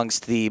are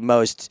amongst the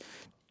most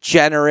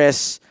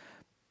generous,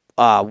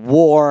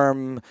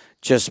 warm,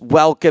 just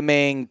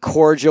welcoming,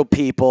 cordial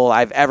people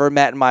I've ever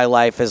met in my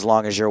life as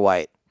long as you're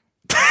white.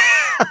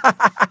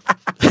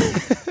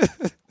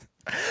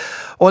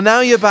 Well, now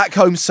you're back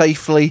home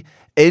safely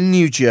in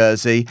New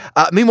Jersey.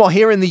 Meanwhile,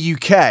 here in the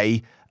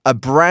UK, a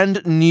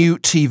brand new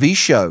TV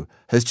show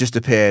has just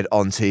appeared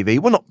on TV.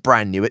 Well, not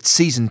brand new, it's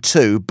season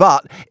 2,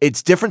 but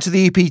it's different to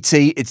the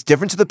EPT, it's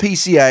different to the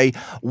PCA.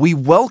 We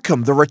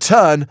welcome the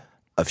return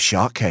of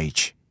Shark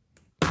Cage.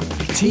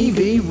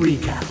 TV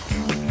recap.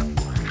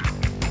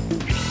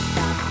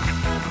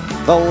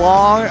 The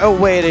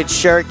long-awaited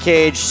Shark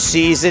Cage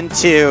Season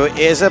 2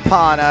 is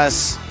upon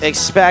us.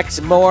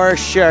 Expect more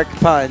shark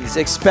puns.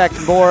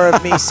 Expect more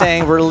of me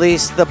saying,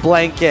 release the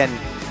blanket.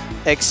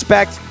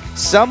 Expect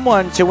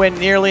someone to win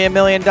nearly $1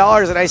 million.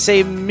 And I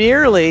say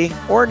merely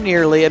or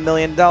nearly $1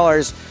 million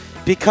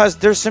because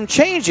there's some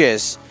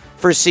changes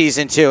for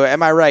Season 2.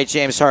 Am I right,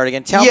 James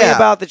Hardigan? Tell me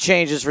about the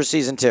changes for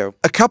Season 2.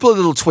 A couple of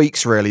little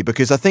tweaks, really,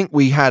 because I think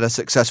we had a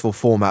successful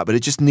format, but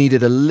it just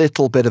needed a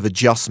little bit of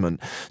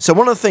adjustment. So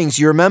one of the things,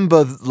 you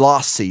remember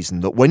last season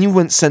that when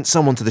you sent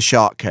someone to the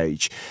Shark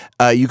Cage,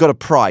 you got a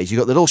prize. You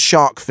got the little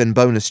shark fin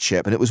bonus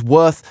chip, and it was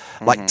worth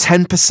like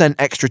 10%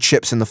 extra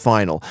chips in the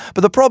final. But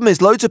the problem is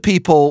loads of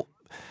people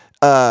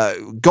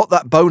got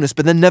that bonus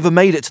but then never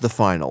made it to the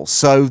final,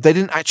 so they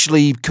didn't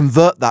actually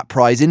convert that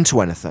prize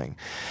into anything.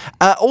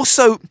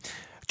 Also,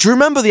 do you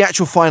remember the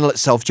actual final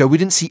itself, Joe? We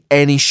didn't see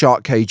any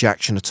Shark Cage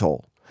action at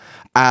all.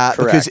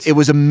 Because it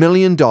was $1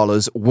 million,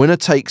 winner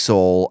takes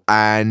all,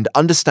 and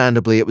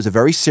understandably it was a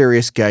very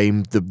serious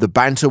game. The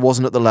banter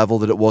wasn't at the level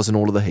that it was in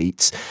all of the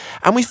heats.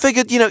 And we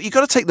figured, you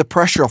got to take the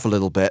pressure off a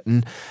little bit.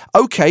 And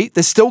okay,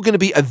 there's still going to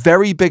be a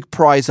very big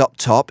prize up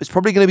top. It's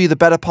probably going to be the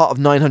better part of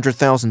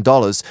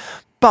 $900,000.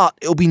 But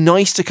it'll be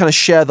nice to kind of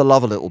share the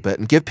love a little bit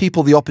and give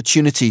people the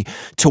opportunity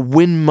to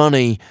win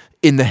money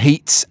in the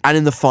heats and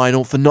in the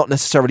final for not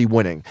necessarily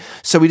winning.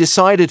 So we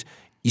decided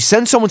you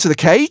send someone to the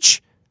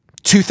cage,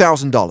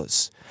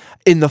 $2,000.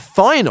 In the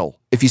final,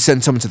 if you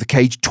send someone to the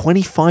cage,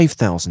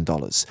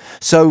 $25,000.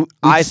 So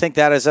I think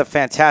that is a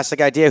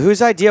fantastic idea.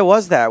 Whose idea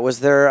was that?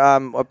 Was there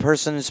a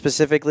person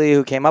specifically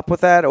who came up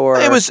with that, or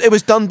it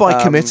was done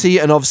by committee,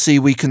 and obviously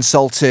we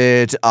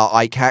consulted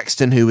Ike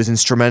Haxton, who was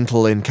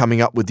instrumental in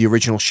coming up with the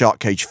original Shark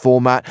Cage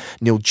format.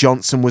 Neil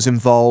Johnson was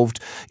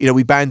involved.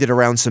 We banded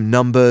around some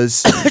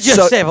numbers.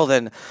 Jeff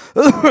Stapleton.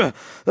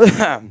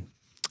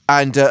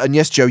 And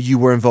yes, Joe, you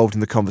were involved in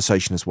the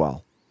conversation as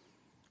well.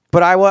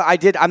 But I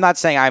did. I'm not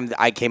saying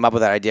I came up with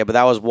that idea, but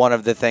that was one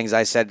of the things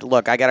I said.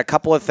 Look, I got a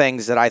couple of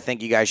things that I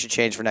think you guys should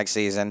change for next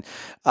season.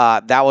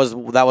 That was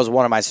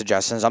one of my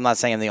suggestions. I'm not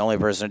saying I'm the only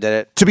person who did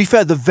it. To be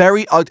fair,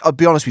 I'll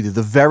be honest with you,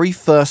 the very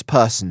first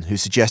person who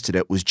suggested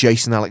it was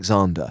Jason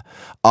Alexander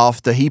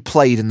after he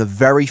played in the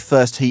very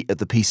first heat at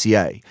the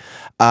PCA.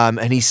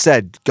 And he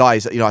said,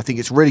 guys, I think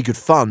it's really good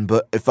fun,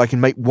 but if I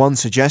can make one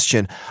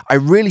suggestion, I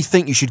really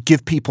think you should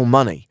give people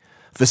money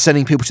for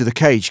sending people to the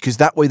cage, because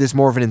that way there's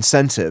more of an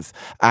incentive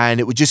and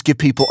it would just give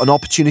people an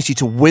opportunity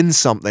to win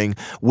something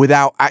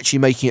without actually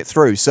making it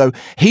through. So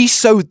he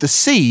sowed the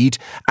seed,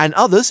 and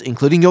others,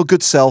 including your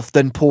good self,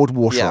 then poured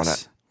water on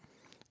it.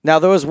 Now,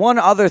 there was one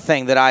other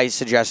thing that I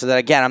suggested that,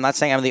 again, I'm not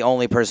saying I'm the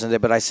only person that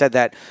did, but I said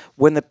that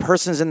when the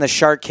person's in the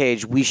shark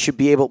cage, we should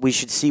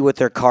see what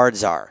their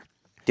cards are.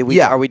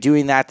 Are we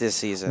doing that this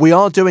season? We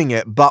are doing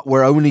it, but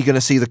we're only going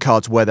to see the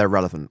cards where they're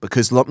relevant,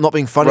 because not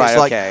being funny, right,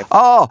 it's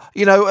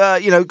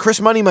like, Chris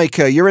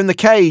Moneymaker, you're in the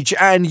cage,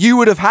 and you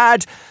would have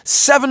had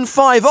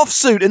 7-5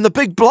 offsuit in the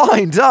big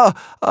blind.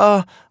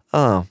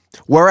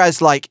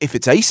 Whereas, like, if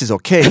it's aces or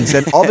kings,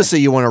 then obviously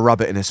you want to rub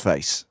it in his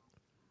face.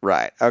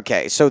 Right.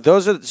 Okay. So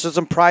those are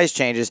some prize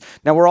changes.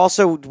 Now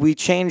we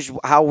changed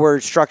how we're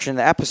structuring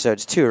the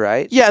episodes too,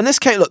 right? Yeah. In this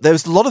case, look, there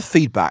was a lot of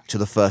feedback to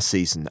the first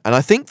season, and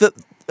I think that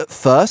at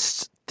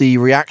first the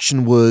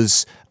reaction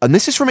was, and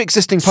this is from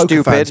existing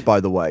poker fans, by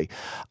the way,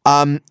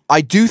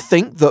 I do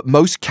think that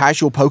most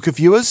casual poker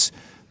viewers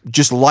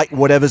just like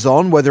whatever's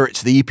on, whether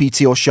it's the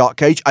EPT or Shark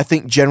Cage. I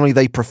think generally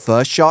they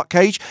prefer Shark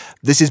Cage.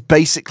 This is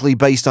basically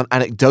based on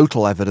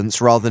anecdotal evidence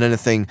rather than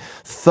anything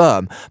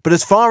firm. But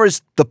as far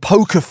as the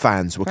poker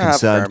fans were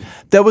concerned,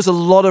 there was a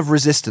lot of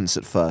resistance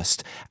at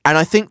first. And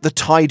I think the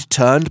tide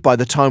turned by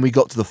the time we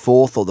got to the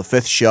fourth or the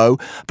fifth show.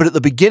 But at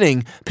the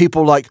beginning,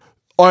 people were like,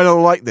 I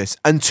don't like this.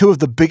 And two of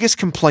the biggest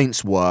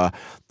complaints were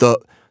that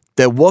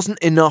there wasn't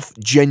enough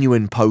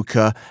genuine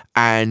poker,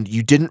 and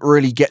you didn't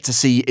really get to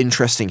see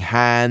interesting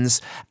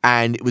hands,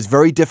 and it was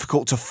very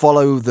difficult to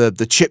follow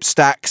the chip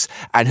stacks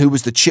and who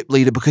was the chip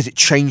leader because it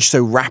changed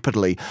so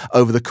rapidly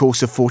over the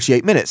course of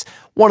 48 minutes.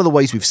 One of the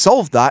ways we've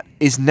solved that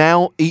is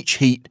now each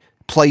heat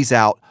plays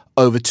out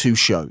over 2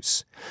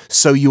 shows.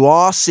 So you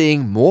are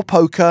seeing more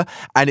poker,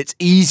 and it's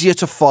easier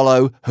to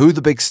follow who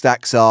the big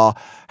stacks are,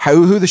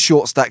 who the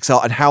short stacks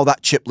are, and how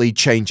that chip lead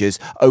changes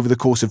over the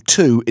course of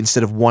 2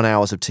 instead of 1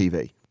 hour of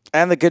TV.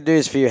 And the good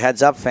news for you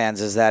heads up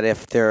fans is that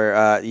if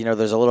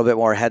there's a little bit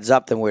more heads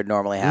up than we'd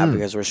normally have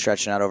because we're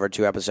stretching out over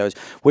 2 episodes,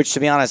 which,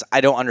 to be honest,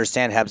 I don't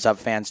understand heads up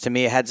fans. To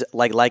me,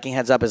 liking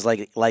heads up is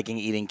like liking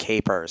eating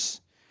capers.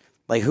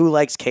 Like, who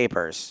likes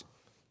capers?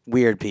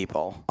 Weird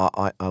people.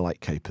 I like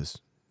capers.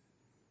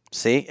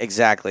 See?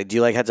 Exactly. Do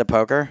you like heads up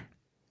poker?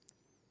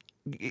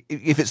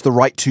 If it's the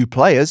right 2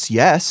 players,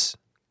 yes.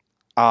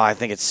 Oh, I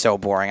think it's so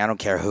boring. I don't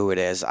care who it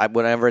is.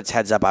 Whenever it's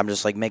heads up, I'm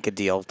just like, make a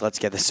deal. Let's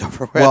get this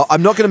over with. Well,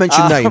 I'm not going to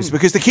mention names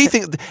because the key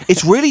thing,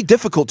 it's really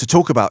difficult to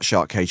talk about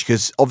Shark Cage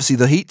because obviously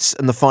the heats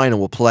and the final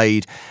were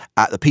played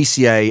at the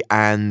PCA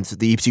and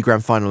the EPT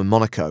Grand Final in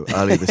Monaco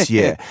earlier this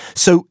year.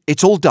 So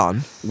it's all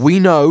done. We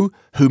know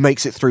who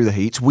makes it through the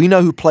heats. We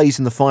know who plays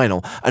in the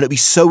final, and it'd be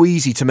so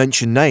easy to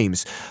mention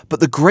names. But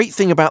the great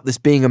thing about this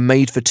being a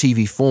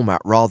made-for-TV format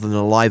rather than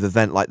a live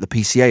event like the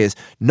PCA is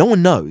no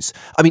one knows.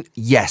 I mean,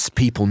 yes,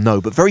 people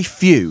know, but very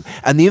few,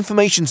 and the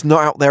information's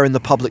not out there in the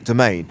public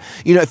domain.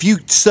 You know, if you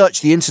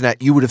search the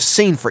internet, you would have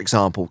seen, for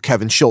example,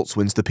 Kevin Schultz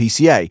wins the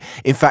PCA.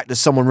 In fact, as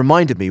someone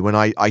reminded me when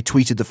I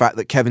tweeted the fact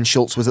that Kevin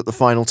Schultz was at the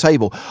final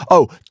table,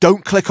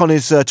 don't click on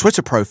his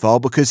Twitter profile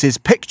because his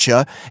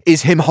picture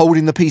is him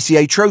holding the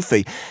PCA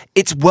trophy.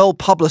 It's well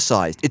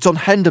publicized. It's on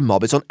Hendon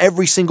Mob. It's on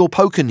every single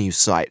poker news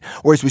site.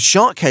 Whereas with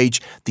Shark Cage,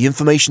 the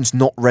information's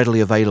not readily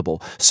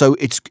available. So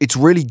it's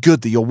really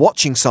good that you're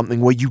watching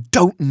something where you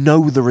don't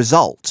know the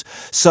result.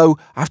 So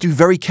I have to be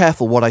very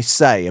careful what I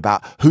say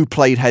about who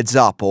played heads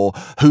up or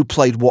who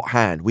played what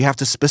hand. We have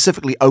to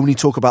specifically only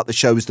talk about the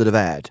shows that have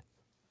aired.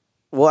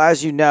 Well,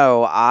 as you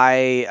know,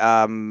 I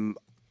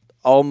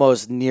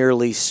almost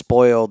nearly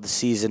spoiled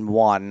season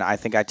 1. I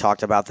think I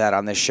talked about that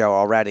on this show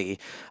already,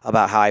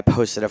 about how I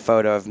posted a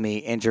photo of me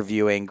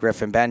interviewing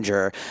Griffin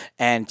Benger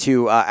and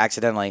to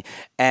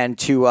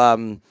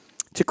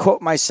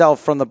quote myself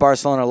from the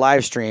Barcelona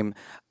live stream,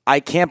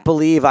 I can't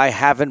believe I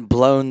haven't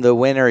blown the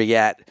winner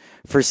yet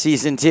for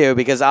season 2,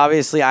 because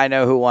obviously I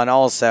know who won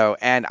also,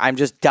 and I'm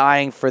just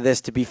dying for this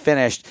to be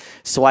finished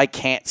so I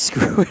can't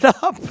screw it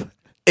up.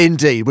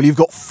 Indeed. Well, you've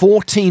got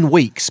 14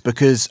 weeks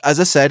because, as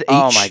I said,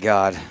 Oh my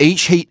God.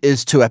 Each heat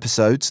is 2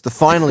 episodes. The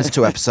final is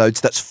 2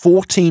 episodes. That's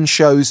 14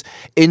 shows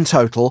in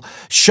total.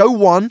 Show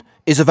 1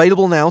 is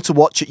available now to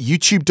watch at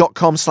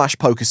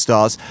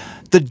youtube.com/PokerStars.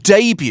 The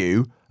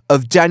debut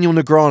of Daniel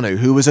Negreanu,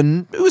 who was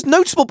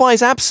noticeable by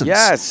his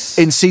absence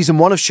in season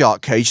 1 of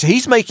Shark Cage. So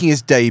he's making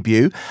his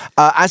debut,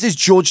 as is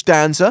George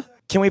Danza.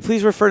 Can we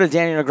please refer to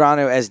Daniel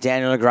Negreanu as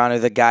Daniel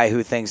Negreanu, the guy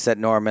who thinks that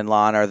Norm and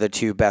Lon are the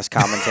 2 best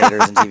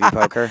commentators in TV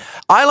poker?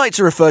 I like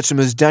to refer to him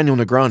as Daniel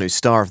Negreanu,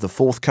 star of the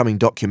forthcoming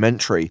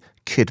documentary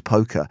Kid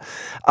Poker.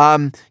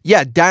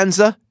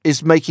 Danza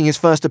is making his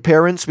first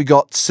appearance. We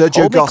got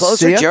Sergio Hold me Garcia,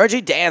 closer,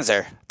 Georgie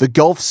Danzer. the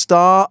golf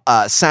star,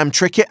 Sam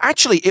Trickett.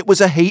 Actually, it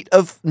was a heat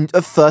of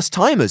first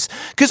timers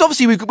because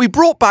obviously we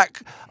brought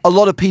back a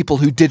lot of people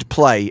who did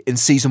play in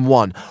season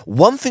 1.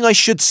 One thing I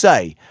should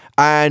say,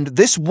 and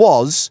this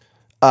was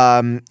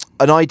an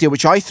idea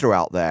which I threw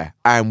out there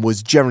and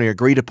was generally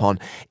agreed upon.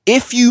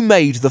 If you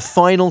made the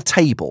final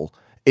table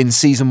in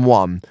season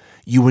 1,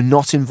 you were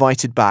not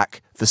invited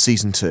back for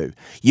season 2.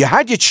 You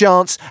had your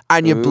chance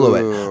and you blew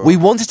it. We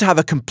wanted to have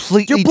a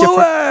completely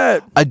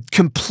different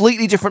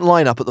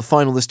lineup at the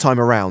final this time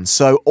around.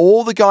 So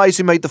all the guys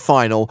who made the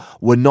final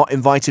were not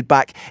invited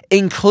back,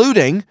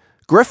 including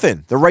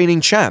Griffin, the reigning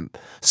champ.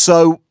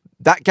 So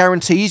that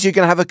guarantees you're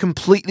going to have a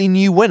completely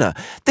new winner.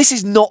 This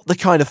is not the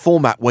kind of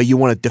format where you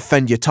want to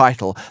defend your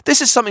title. This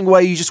is something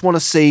where you just want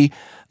to see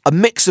a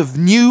mix of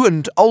new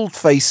and old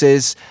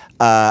faces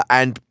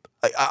and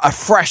a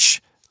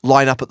fresh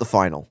lineup at the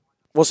final.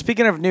 Well,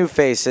 speaking of new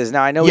faces,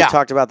 now I know we've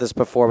talked about this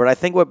before, but I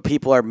think what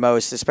people are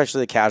most,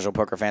 especially the casual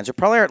poker fans, who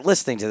probably aren't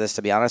listening to this,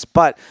 to be honest,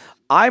 but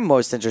I'm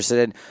most interested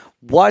in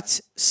what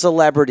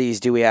celebrities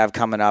do we have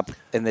coming up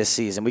in this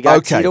season? We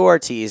got Tito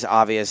Ortiz,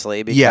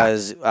 obviously,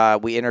 because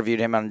we interviewed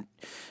him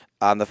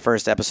on the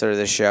first episode of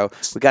this show.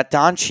 We got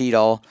Don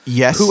Cheadle.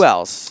 Yes. Who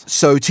else?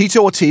 So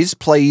Tito Ortiz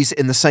plays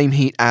in the same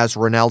heat as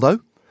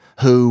Ronaldo,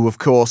 who, of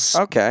course,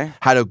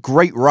 had a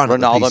great run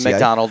Ronaldo at the PCA.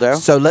 McDonaldo.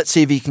 So let's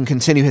see if he can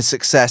continue his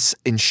success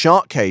in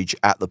Shark Cage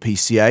at the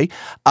PCA.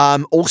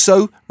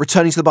 Also,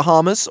 returning to the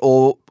Bahamas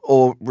or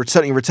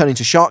returning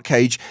to Shark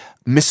Cage,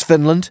 Miss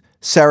Finland,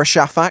 Sarah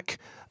Shafak,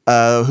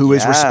 who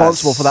is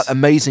responsible for that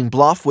amazing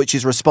bluff, which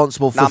is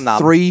responsible for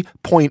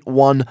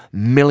 3.1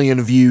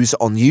 million views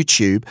on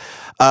YouTube.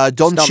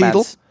 Don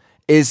Cheadle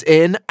is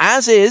in,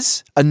 as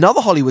is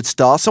another Hollywood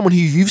star, someone who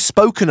you've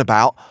spoken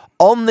about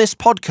on this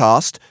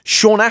podcast,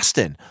 Sean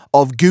Astin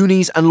of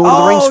Goonies and Lord of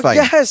the Rings fame.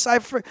 Yes, I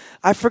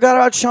forgot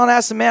about Sean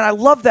Astin. Man, I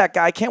love that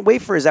guy. I can't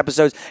wait for his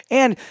episodes.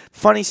 And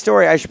funny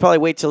story, I should probably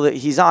wait till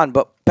he's on,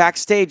 but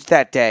backstage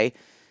that day,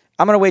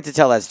 I'm going to wait to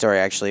tell that story,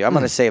 actually. I'm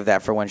going to save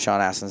that for when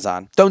Sean Astin's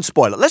on. Don't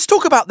spoil it. Let's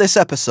talk about this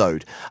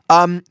episode.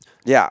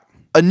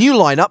 A new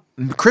lineup.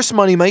 Chris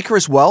Moneymaker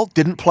as well.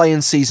 Didn't play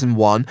in season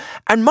 1.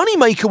 And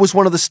Moneymaker was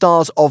one of the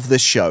stars of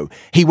this show.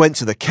 He went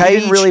to the cage. He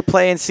didn't really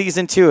play in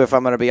season 2, if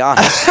I'm going to be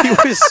honest. He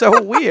was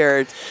so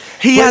weird.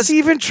 Was he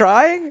even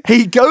trying?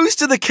 He goes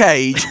to the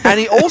cage and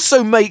he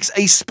also makes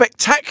a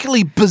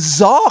spectacularly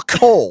bizarre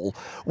call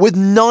with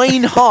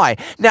 9 high.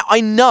 Now,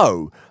 I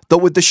know that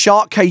with the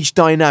Shark Cage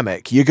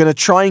dynamic, you're going to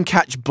try and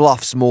catch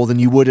bluffs more than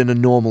you would in a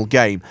normal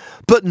game.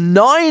 But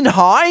 9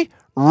 high?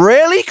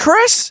 Really,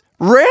 Chris?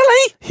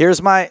 Really? Here's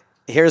my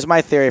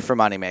theory for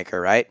Moneymaker,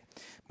 right?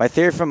 My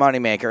theory for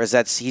Moneymaker is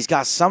that he's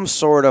got some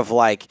sort of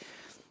like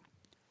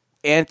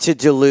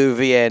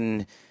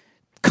antediluvian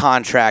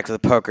contract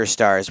with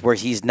PokerStars where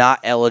he's not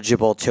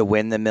eligible to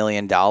win the $1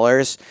 million,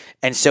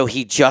 and so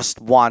he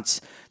just wants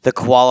the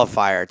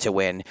qualifier to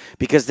win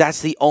because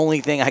that's the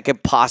only thing I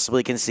could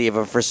possibly conceive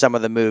of for some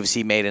of the moves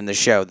he made in the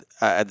show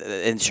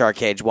in Shark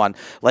Cage 1.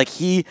 Like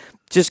he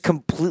just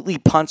completely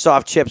punts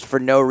off chips for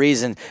no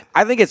reason.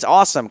 I think it's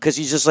awesome because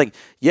he's just like,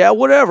 yeah,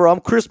 whatever.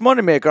 I'm Chris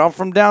Moneymaker. I'm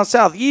from down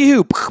south.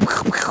 Yee-hoo.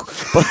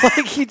 But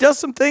like he does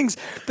some things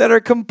that are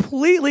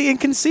completely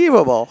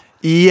inconceivable.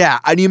 Yeah,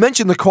 and you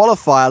mentioned the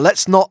qualifier.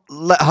 Let's not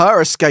let her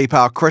escape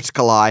our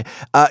critical eye.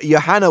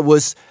 Johanna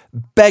was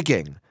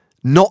begging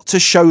not to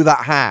show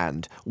that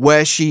hand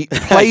where she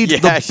played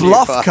the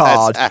bluff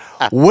card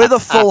with a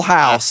full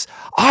house.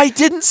 I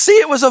didn't see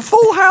it was a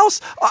full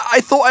house. I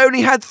thought I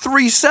only had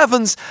 3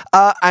 sevens.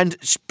 And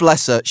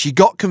bless her, she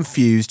got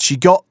confused. She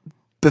got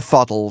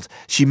befuddled.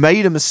 She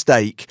made a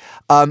mistake.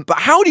 But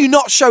how do you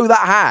not show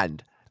that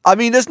hand? I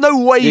mean, there's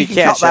no way you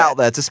can cut that out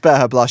there to spare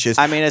her blushes.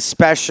 I mean,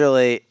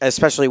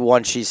 especially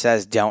once she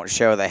says, don't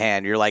show the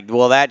hand. You're like,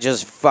 well, that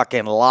just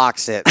fucking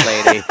locks it,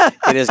 lady.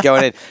 It is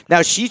going in.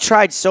 Now, she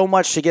tried so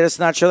much to get us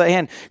to not show that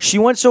hand. She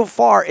went so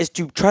far as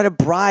to try to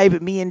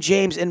bribe me and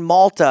James in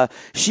Malta.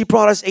 She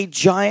brought us a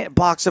giant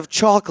box of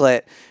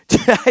chocolate.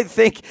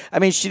 I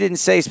mean, she didn't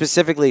say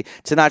specifically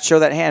to not show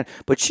that hand,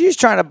 but she's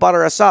trying to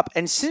butter us up.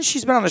 And since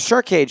she's been on the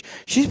Shark Cage,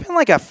 she's been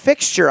like a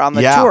fixture on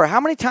the tour. How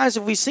many times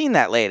have we seen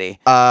that lady?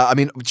 I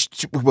mean,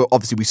 well,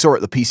 obviously we saw her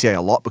at the PCA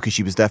a lot because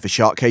she was there for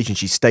Shark Cage and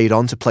she stayed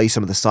on to play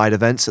some of the side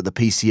events at the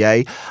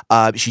PCA.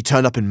 She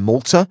turned up in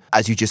Malta,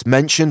 as you just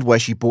mentioned, where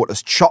she bought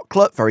us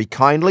chocolate very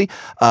kindly,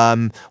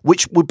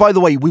 which, by the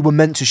way, we were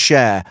meant to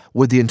share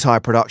with the entire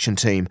production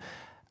team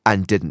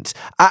and didn't.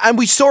 And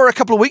we saw her a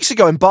couple of weeks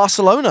ago in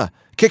Barcelona,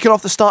 kicking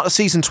off the start of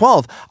season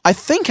 12. I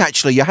think,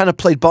 actually, Johanna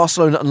played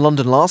Barcelona and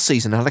London last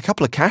season and had a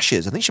couple of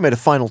cashes. I think she made a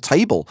final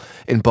table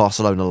in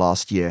Barcelona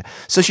last year.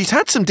 So she's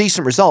had some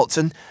decent results,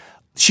 and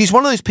she's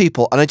one of those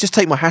people, and I just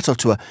take my hat off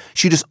to her.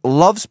 She just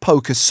loves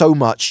poker so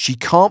much. She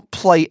can't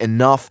play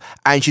enough,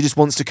 and she just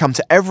wants to come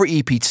to every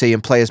EPT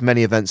and play as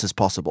many events as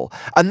possible.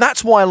 And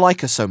that's why I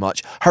like her so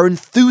much. Her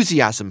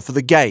enthusiasm for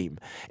the game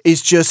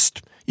is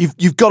just,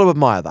 you've got to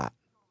admire that.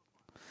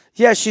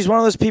 Yeah, she's one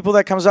of those people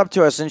that comes up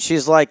to us and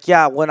she's like,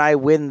 yeah, when I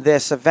win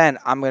this event,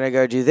 I'm going to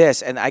go do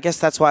this. And I guess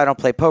that's why I don't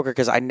play poker,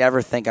 because I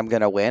never think I'm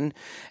going to win.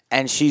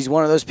 And she's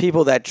one of those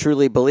people that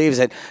truly believes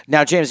it.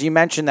 Now, James, you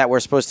mentioned that we're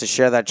supposed to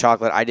share that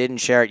chocolate. I didn't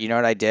share it. You know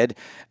what I did?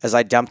 As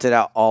I dumped it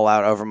all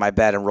out over my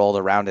bed and rolled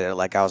around in it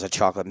like I was a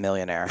chocolate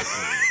millionaire.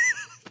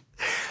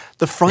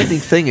 The frightening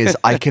thing is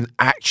I can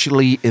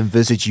actually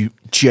envisage you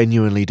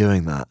genuinely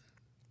doing that.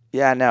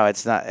 Yeah, no,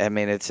 it's not. I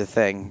mean, it's a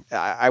thing.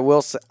 I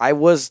will say, I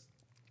was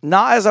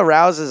not as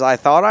aroused as I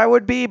thought I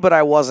would be, but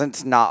I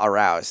wasn't not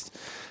aroused,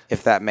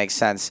 if that makes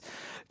sense.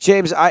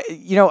 James, I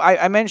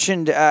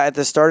mentioned at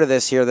the start of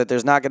this here that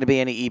there's not going to be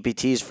any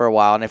EPTs for a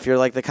while, and if you're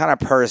like the kind of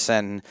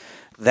person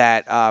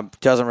that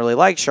doesn't really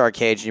like Shark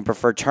Cage and you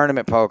prefer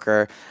tournament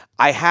poker,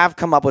 I have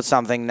come up with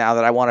something now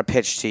that I want to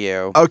pitch to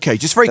you. Okay,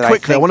 just very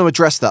quickly, I want to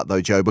address that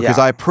though, Joe, because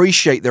I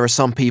appreciate there are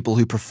some people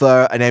who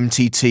prefer an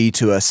MTT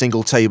to a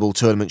single table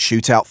tournament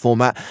shootout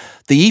format.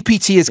 The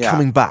EPT is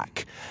coming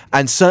back.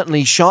 And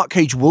certainly Shark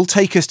Cage will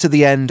take us to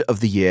the end of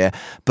the year,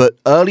 but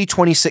early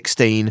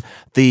 2016,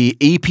 the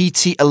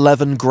EPT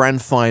 11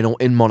 Grand Final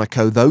in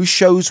Monaco, those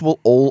shows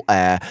will all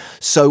air.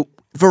 So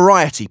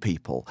variety,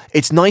 people.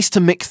 It's nice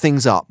to mix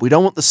things up. We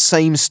don't want the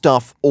same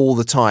stuff all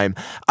the time.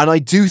 And I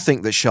do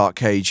think that Shark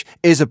Cage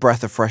is a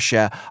breath of fresh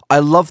air. I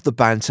love the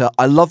banter.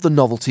 I love the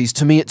novelties.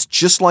 To me, it's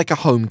just like a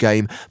home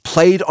game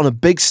played on a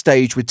big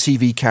stage with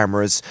TV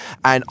cameras.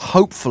 And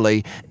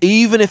hopefully,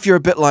 even if you're a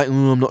bit like,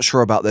 I'm not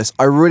sure about this,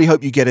 I really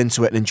hope you get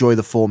into it and enjoy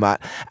the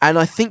format. And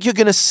I think you're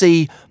going to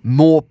see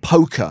more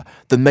poker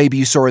than maybe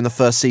you saw in the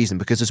first season,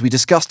 because as we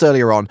discussed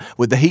earlier on,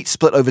 with the heat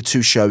split over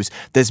 2 shows,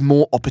 there's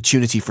more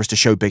opportunity for us to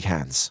show big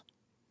hands.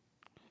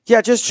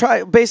 Yeah, just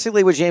try.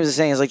 Basically, what James is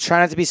saying is like,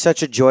 try not to be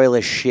such a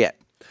joyless shit.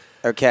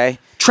 Okay.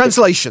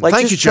 Translation. Like,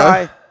 Thank you,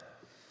 Joe.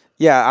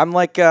 Yeah, I'm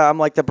like the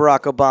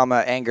Barack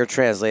Obama anger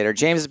translator.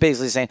 James is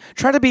basically saying,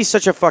 try to be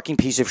such a fucking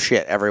piece of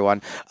shit,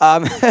 everyone.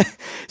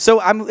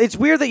 So it's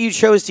weird that you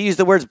chose to use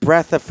the words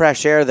breath of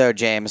fresh air, though,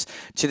 James,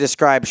 to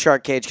describe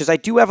Shark Cage, because I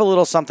do have a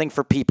little something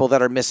for people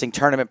that are missing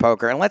tournament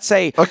poker. And let's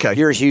say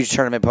you're a huge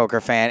tournament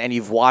poker fan and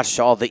you've watched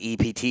all the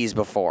EPTs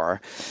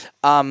before.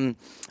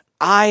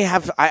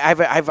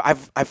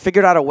 I've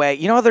figured out a way.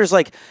 You know how there's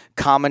like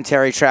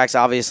commentary tracks?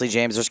 Obviously,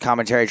 James, there's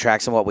commentary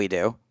tracks in what we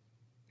do.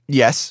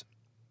 Yes.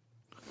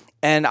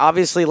 And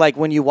obviously, like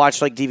when you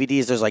watch like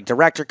DVDs, there's like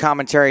director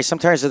commentary.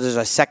 Sometimes there's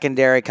a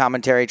secondary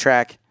commentary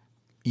track.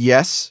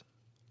 Yes.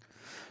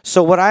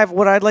 So what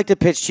I'd like to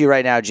pitch to you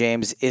right now,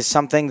 James, is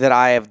something that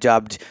I have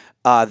dubbed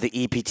the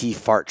EPT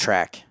fart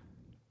track.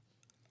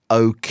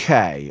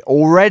 Okay.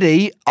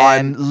 Already,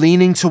 I'm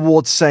leaning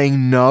towards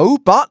saying no,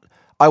 but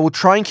I will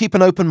try and keep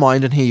an open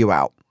mind and hear you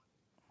out.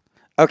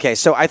 Okay,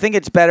 so I think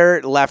it's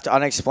better left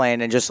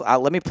unexplained, and just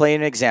let me play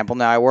an example.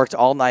 Now, I worked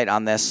all night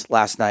on this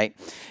last night,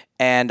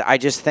 and I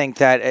just think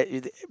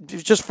that,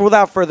 just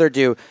without further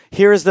ado,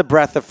 here is the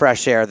breath of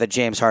fresh air that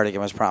James Hardigan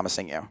was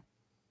promising you.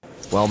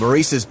 Well,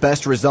 Maurice's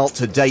best result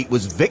to date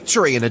was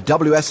victory in a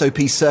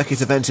WSOP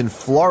circuit event in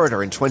Florida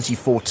in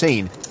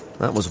 2014.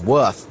 That was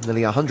worth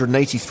nearly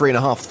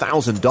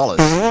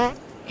 $183,500.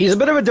 He's a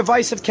bit of a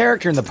divisive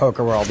character in the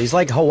poker world. He's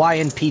like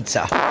Hawaiian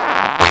pizza.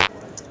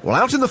 Well,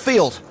 out in the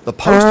field, the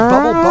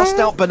post-bubble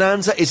bust-out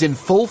bonanza is in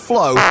full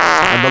flow,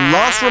 and the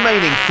last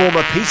remaining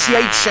former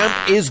PCA champ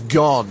is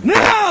gone.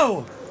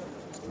 No!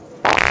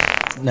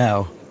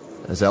 No.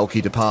 As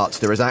Elke departs,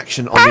 there is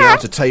action on the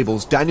outer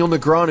tables. Daniel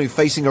Negreanu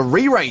facing a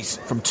re-raise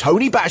from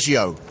Tony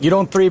Baggio. You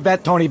don't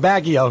 3-bet Tony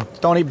Baggio.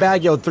 Tony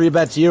Baggio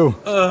 3-bets you. You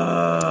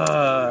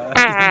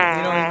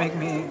don't make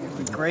me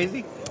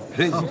crazy?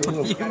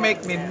 You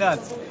make me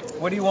nuts.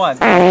 What do you want?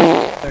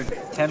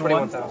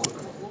 10-1?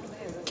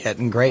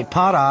 Getting great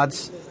pot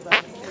odds.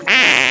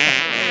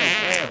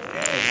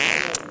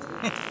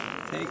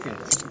 Take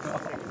it.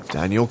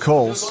 Daniel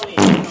calls.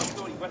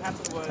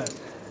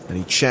 And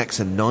he checks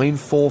a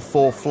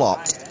 9-4-4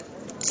 flop.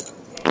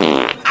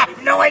 I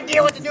have no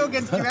idea what to do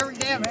against you every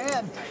damn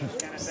hand.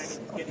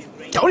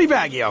 Tony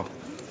Baggio.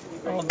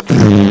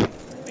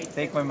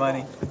 Take my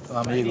money.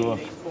 Amigo.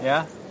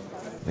 Yeah?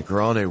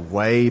 Negreanu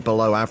way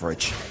below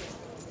average.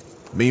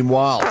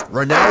 Meanwhile,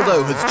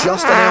 Ronaldo has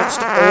just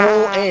announced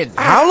all in.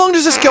 How long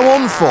does this go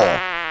on for?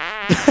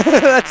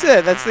 That's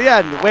it. That's the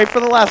end. Wait for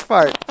the last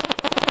part.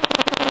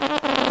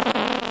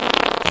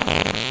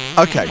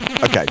 Okay.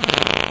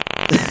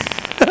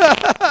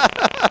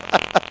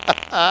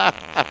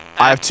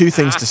 I have two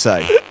things to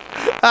say.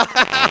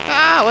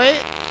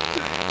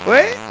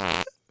 Wait.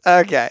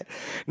 Okay.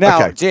 Now,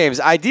 Okay. James,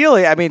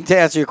 ideally, I mean, to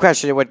answer your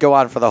question, it would go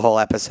on for the whole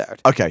episode.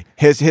 Okay,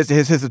 here's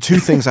the two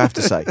things I have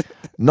to say.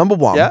 Number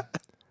one, Yeah.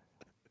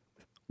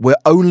 we're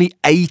only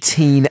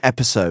 18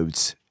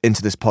 episodes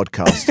into this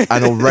podcast,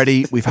 and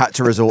already we've had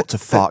to resort to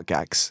fart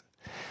gags.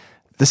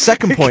 The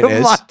second point Come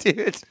is on,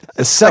 dude.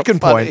 the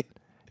second point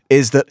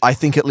is that I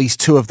think at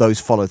least two of those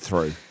followed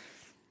through.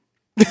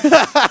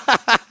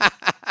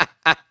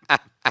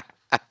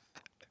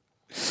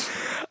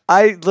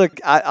 I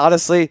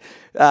honestly,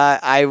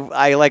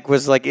 I like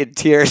was like in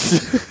tears.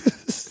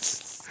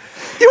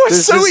 You are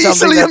This so is something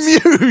easily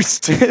that's-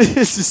 amused.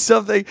 This is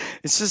something.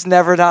 It's just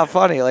never not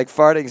funny. Like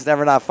farting's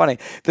never not funny.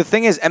 The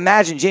thing is,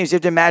 imagine, James. You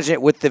have to imagine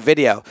it with the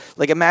video.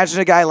 Like imagine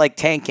a guy like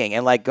tanking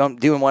and like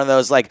doing one of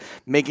those like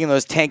making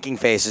those tanking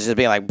faces, just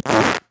being like.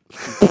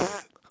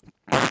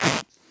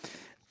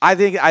 I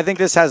think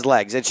this has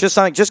legs. It's just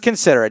something. Just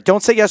consider it.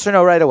 Don't say yes or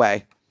no right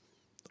away.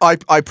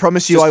 I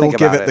promise you Just I will think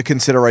give about it the it.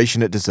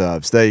 consideration it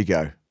deserves. There you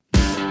go.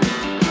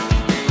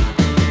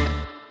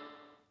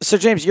 So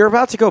James, you're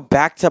about to go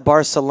back to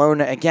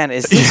Barcelona again.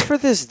 Is this for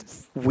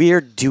this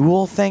weird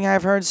duel thing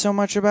I've heard so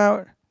much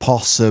about?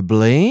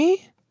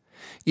 Possibly.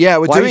 Yeah,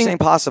 we're Why are you doing. saying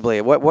possibly?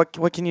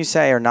 What can you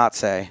say or not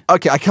say?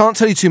 Okay, I can't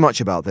tell you too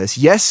much about this.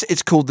 Yes,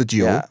 it's called The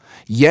Duel. Yeah.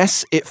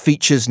 Yes, it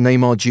features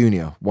Neymar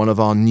Jr., one of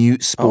our new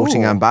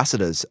sporting Oh.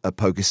 ambassadors at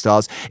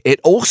PokerStars. It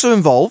also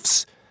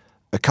involves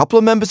a couple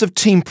of members of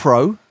Team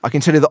Pro. I can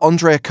tell you that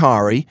Andre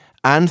Akari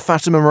and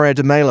Fatima Maria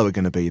de Melo are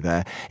going to be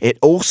there. It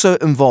also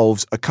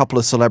involves a couple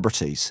of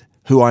celebrities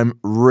who I'm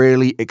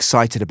really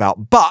excited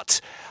about,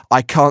 but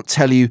I can't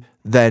tell you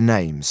their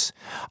names.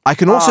 I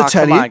can also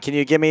tell come you... on. Can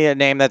you give me a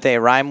name that they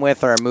rhyme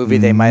with or a movie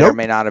they might or Nope.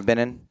 may not have been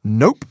in?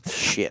 Nope.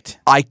 Shit.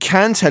 I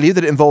can tell you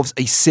that it involves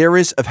a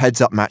series of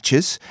heads-up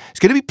matches. It's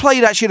going to be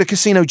played actually at a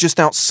casino just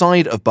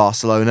outside of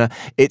Barcelona.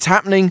 It's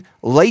happening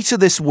later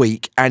this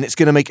week, and it's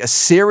going to make a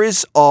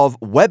series of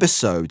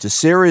webisodes, a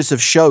series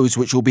of shows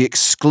which will be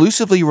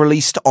exclusively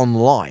released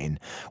online,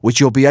 which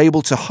you'll be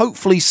able to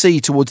hopefully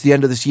see towards the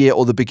end of this year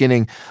or the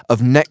beginning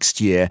of next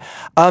year.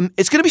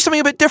 It's going to be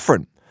something a bit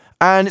different.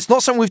 And it's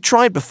not something we've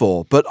tried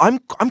before, but I'm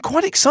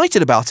quite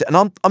excited about it,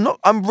 and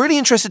I'm really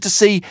interested to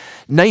see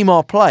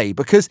Neymar play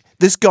because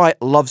this guy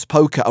loves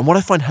poker. And what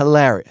I find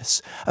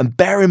hilarious, and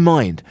bear in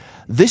mind,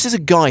 this is a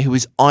guy who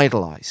is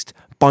idolized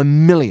by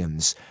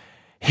millions.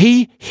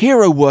 He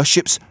hero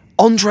worships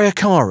Andre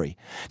Akari.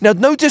 Now,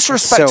 no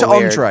disrespect So to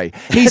weird. Andre.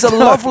 He's a No,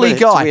 lovely but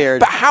it's guy. weird.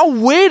 But how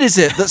weird is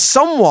it that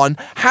someone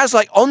has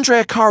like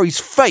Andre Akari's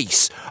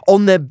face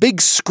on their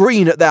big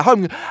screen at their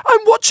home? I'm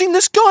watching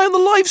this guy on the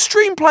live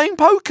stream playing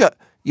poker.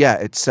 Yeah,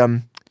 it's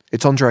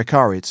Andre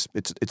Akari.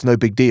 It's no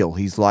big deal.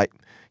 He's like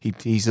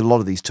he's a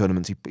lot of these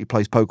tournaments. He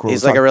plays poker all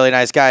He's the time. like a really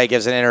nice guy. He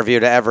gives an interview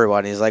to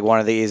everyone. He's like one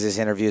of the easiest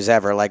interviews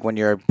ever. Like when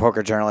you're a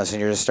poker journalist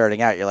and you're just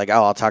starting out, you're like,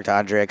 oh, I'll talk to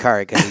Andre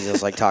Akari because he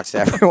just like talks to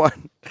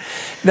everyone.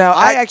 Now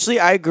I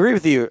agree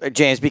with you,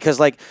 James, because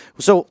like,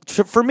 so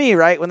for me,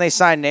 right, when they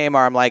signed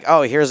Neymar, I'm like,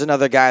 oh, here's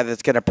another guy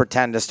that's going to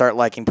pretend to start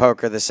liking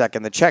poker the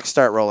second the checks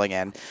start rolling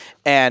in.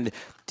 And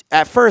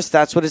at first,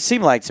 that's what it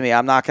seemed like to me.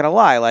 I'm not going to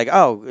lie. Like,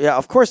 oh, yeah,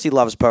 of course he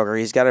loves poker.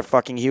 He's got a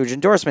fucking huge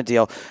endorsement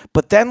deal.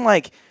 But then,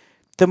 like,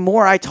 the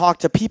more I talk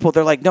to people,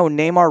 they're like, no,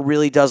 Neymar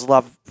really does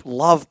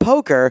love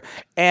poker.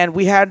 And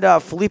we had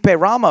Felipe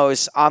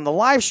Ramos on the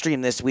live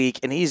stream this week,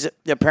 and he's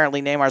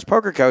apparently Neymar's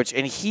poker coach,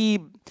 and he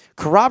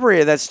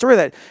corroborated that story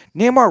that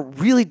Neymar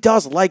really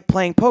does like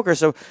playing poker.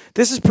 So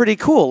this is pretty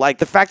cool. Like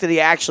the fact that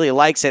he actually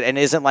likes it and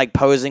isn't like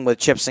posing with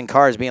chips and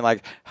cards being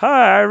like,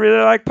 hi, I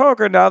really like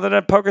poker now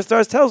that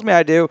PokerStars tells me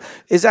I do,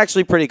 is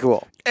actually pretty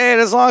cool.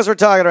 And as long as we're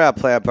talking about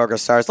play on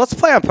PokerStars, let's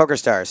play on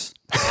PokerStars.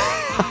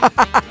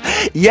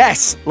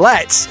 Yes,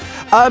 let's.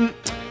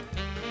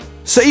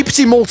 So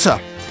EPT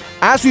Malta,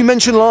 as we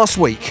mentioned last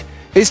week,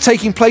 is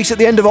taking place at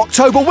the end of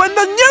October when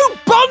the new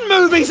Bond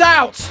movie's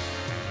out.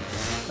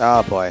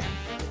 Oh boy.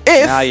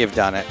 Now you've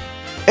done it.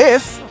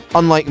 If,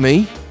 unlike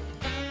me,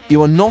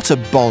 you are not a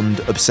Bond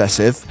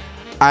obsessive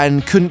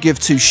and couldn't give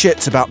two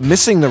shits about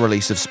missing the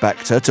release of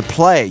Spectre to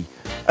play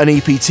an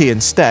EPT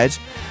instead,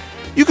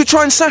 you could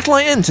try and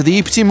satellite into the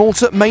EPT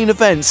Malta main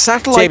event.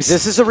 James,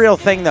 this is a real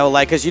thing though,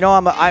 like, cause you know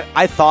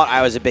I thought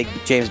I was a big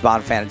James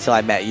Bond fan until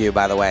I met you,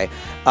 by the way.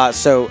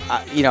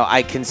 You know,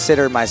 I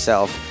consider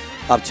myself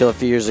up till a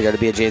few years ago to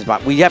be a James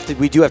Bond. We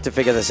do have to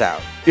figure this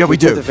out. Yeah, we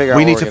do. Have to figure out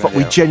We what need we're to. gonna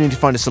We do. genuinely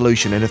find a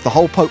solution. And if the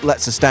whole Pope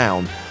lets us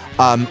down,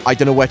 I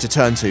don't know where to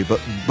turn to. But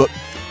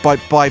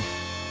by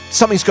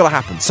something's got to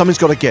happen. Something's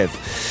got to give.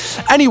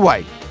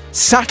 Anyway,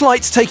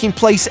 satellites taking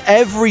place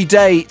every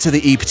day to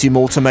the EPT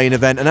Malta main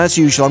event. And as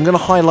usual, I'm going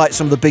to highlight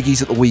some of the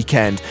biggies at the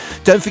weekend.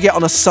 Don't forget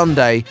on a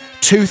Sunday,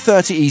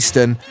 2:30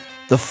 Eastern,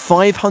 the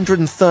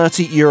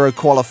 €530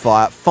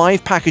 qualifier.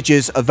 5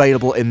 packages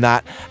available in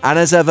that. And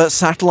as ever,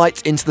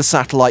 satellites into the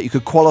satellite. You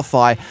could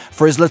qualify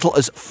for as little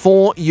as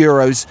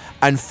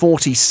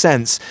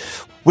 €4.40.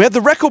 We had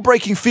the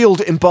record-breaking field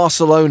in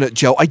Barcelona,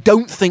 Joe. I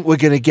don't think we're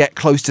going to get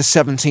close to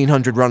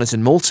 1,700 runners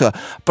in Malta,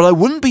 but I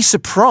wouldn't be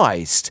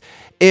surprised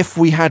if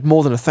we had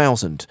more than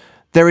 1,000.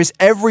 There is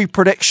every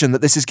prediction that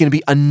this is going to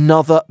be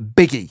another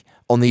biggie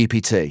on the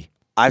EPT.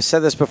 I've said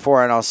this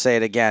before, and I'll say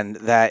it again,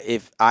 that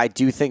if I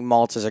do think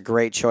Malta is a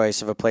great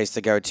choice of a place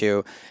to go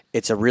to.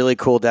 It's a really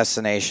cool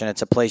destination.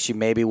 It's a place you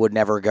maybe would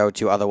never go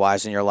to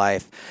otherwise in your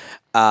life.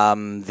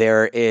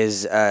 There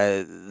is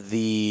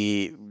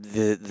the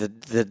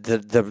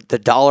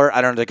dollar,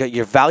 I don't know,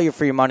 your value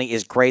for your money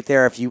is great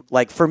there. If you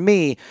like, for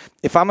me,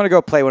 if I'm going to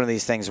go play one of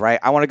these things, right,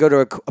 I want to go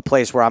to a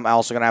place where I'm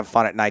also going to have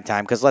fun at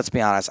nighttime, because let's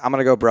be honest, I'm going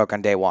to go broke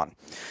on day one.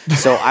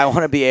 So I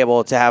want to be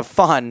able to have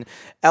fun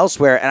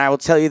elsewhere. And I will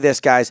tell you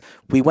this, guys,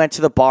 we went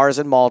to the bars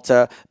in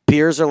Malta.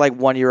 Beers are like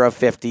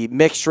 €1.50.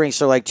 Mixed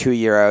drinks are like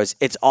 €2.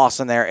 It's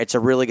awesome there. It's a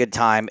really good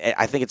time.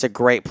 I think it's a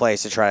great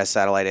place to try to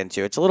satellite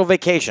into. It's a little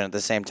vacation at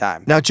the same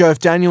time. Now, Joe, if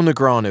Daniel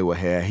Negreanu were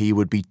here, he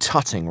would be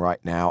tutting right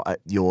now at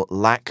your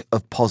lack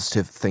of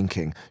positive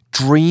thinking.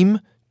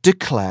 Dream,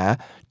 declare,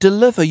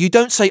 deliver. You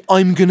don't say,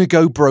 I'm going to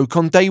go broke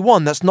on day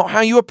one. That's not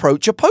how you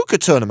approach a poker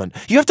tournament.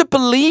 You have to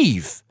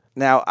believe.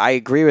 Now, I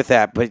agree with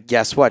that, but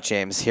guess what,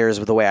 James? Here's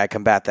the way I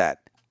combat that.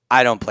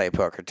 I don't play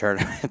poker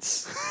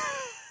tournaments.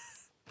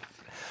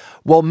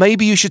 Well,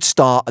 maybe you should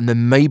start, and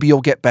then maybe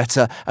you'll get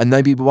better, and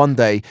maybe one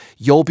day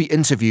you'll be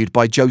interviewed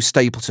by Joe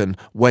Stapleton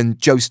when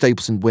Joe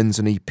Stapleton wins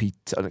an EP.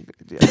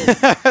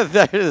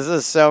 There's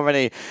just so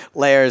many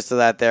layers to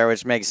that there,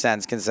 which makes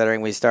sense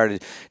considering we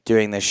started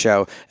doing this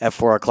show at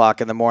 4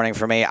 o'clock in the morning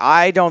for me.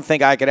 I don't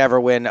think I could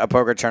ever win a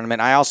poker tournament.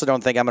 I also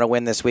don't think I'm going to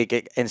win this week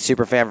in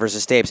Superfan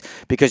versus Stapes,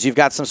 because you've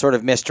got some sort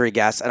of mystery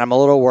guest, and I'm a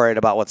little worried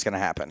about what's going to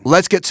happen.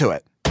 Let's get to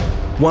it.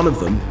 One of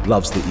them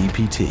loves the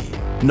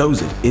EPT,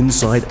 knows it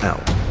inside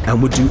out, and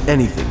would do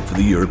anything for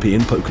the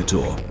European Poker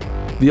Tour.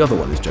 The other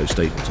one is Joe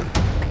Stapleton.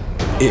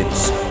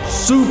 It's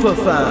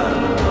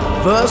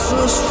Superfan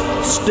versus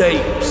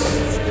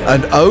Stapes.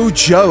 And oh,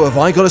 Joe, have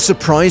I got a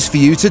surprise for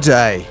you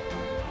today.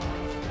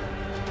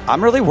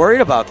 I'm really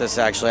worried about this,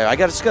 actually. I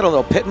just got a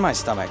little pit in my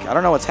stomach. I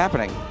don't know what's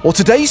happening. Well,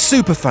 today's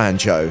superfan,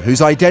 Joe,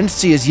 whose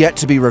identity is yet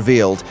to be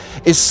revealed,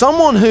 is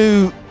someone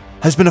who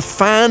has been a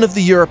fan of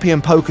the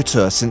European Poker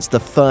Tour since the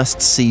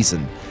first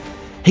season.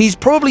 He's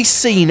probably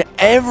seen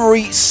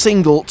every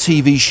single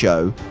TV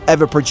show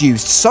ever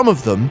produced, some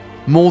of them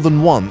more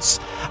than once,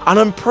 and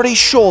I'm pretty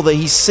sure that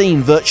he's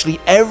seen virtually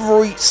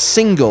every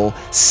single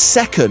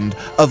second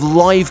of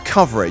live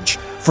coverage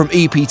from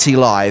EPT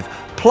Live,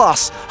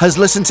 plus has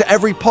listened to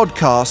every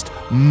podcast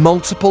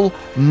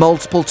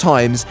multiple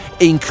times,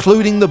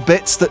 including the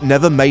bits that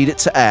never made it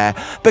to air,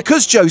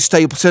 because Joe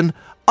Stapleton,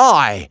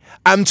 I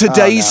am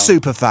today's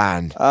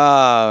superfan.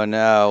 Oh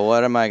no!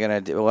 What am I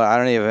gonna do? Well, I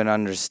don't even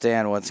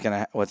understand what's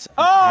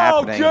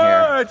happening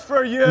here. Good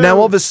for you.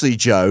 Now, obviously,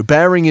 Joe,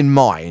 bearing in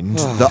mind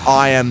that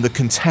I am the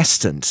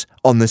contestant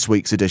on this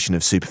week's edition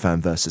of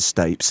Superfan vs.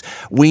 Stapes,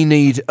 we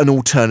need an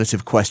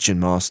alternative question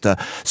master.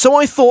 So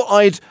I thought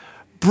I'd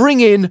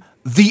bring in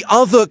the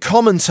other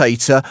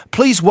commentator.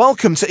 Please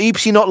welcome to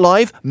EPT Not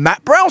Live,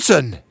 Matt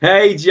Broughton.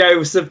 Hey, Joe,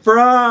 Wow!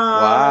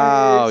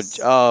 surprise!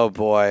 Oh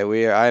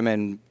boy, I'm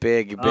in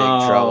big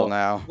trouble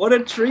now. What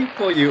a treat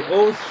for you,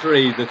 all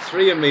three, the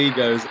three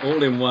amigos,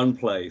 all in one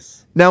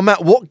place. Now,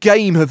 Matt, what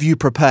game have you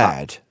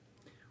prepared?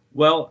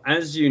 Well,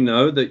 as you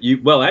know,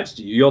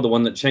 actually, you're the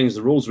one that changed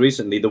the rules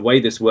recently. The way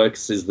this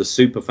works is the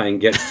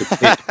superfan gets to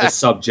pick a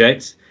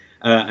subject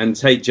and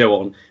take Joe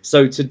on.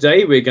 So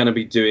today we're going to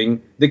be doing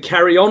the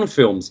Carry On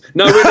films.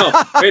 No, we're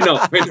not.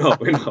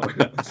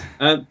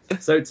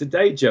 So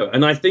today, Joe,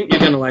 and I think you're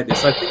going to like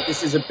this. I think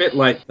this is a bit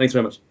like, thanks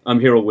very much,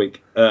 I'm here all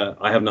week.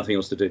 I have nothing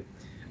else to do.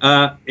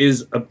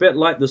 Is a bit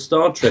like the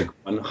Star Trek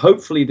one.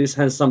 Hopefully this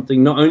has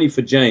something not only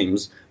for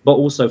James, but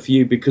also for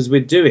you, because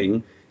we're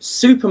doing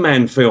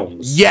Superman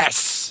films.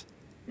 Yes!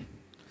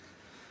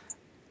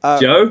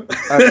 Joe?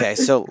 Okay,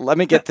 so let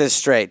me get this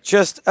straight.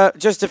 Just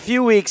a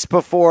few weeks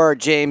before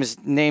James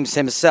names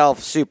himself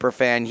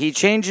Superfan, he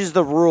changes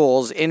the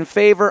rules in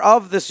favor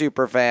of the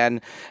Superfan,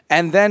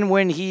 and then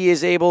when he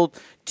is able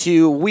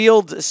to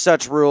wield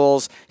such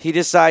rules, he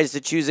decides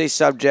to choose a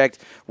subject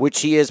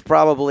which he is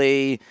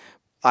probably,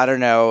 I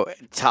don't know,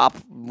 top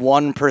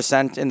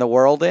 1% in the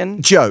world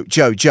in. Joe,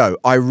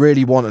 I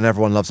really want an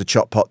Everyone Loves a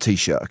Chop Pot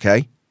t-shirt,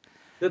 okay?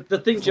 The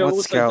thing, Joe, Let's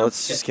also, go. don't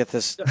Let's forget- just get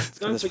this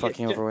don't forget,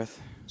 fucking over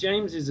with.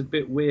 James is a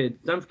bit weird.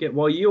 Don't forget,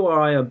 while you or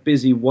I are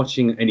busy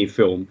watching any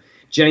film,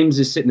 James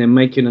is sitting there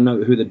making a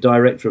note who the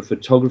director of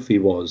photography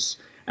was,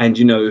 and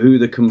who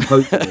the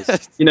composer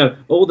is.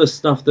 All the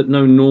stuff that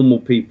no normal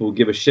people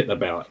give a shit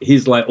about.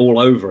 He's like all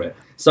over it.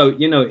 So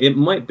it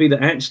might be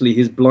that actually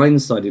he's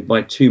blindsided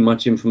by too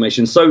much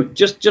information. So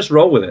just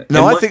roll with it.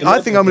 No, I think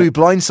I'm going to be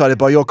blindsided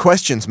by your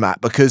questions,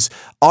 Matt, because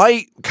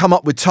I come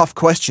up with tough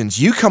questions.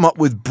 You come up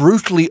with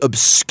brutally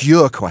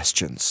obscure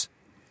questions.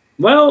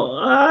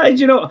 Well,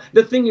 you know,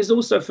 the thing is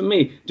also for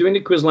me, doing a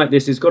quiz like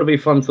this has got to be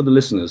fun for the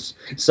listeners.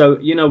 So,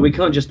 you know, we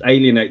can't just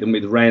alienate them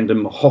with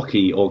random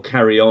hockey or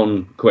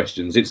carry-on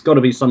questions. It's got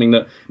to be something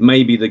that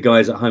maybe the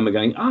guys at home are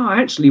going,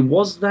 actually,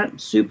 was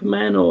that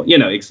Superman? Or, you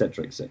know, et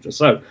cetera, et cetera.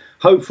 So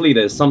hopefully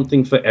there's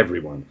something for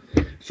everyone.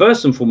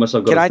 First and foremost,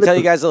 I've got Can I tell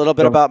you guys a little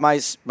bit about my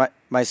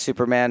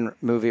Superman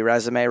movie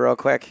resume real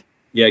quick?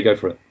 Yeah, go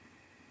for it.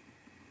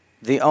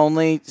 The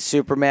only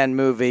Superman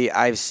movie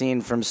I've seen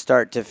from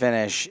start to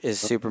finish is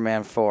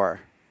Superman 4.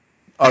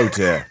 Oh,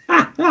 dear.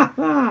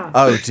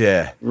 Oh,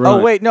 dear. Right.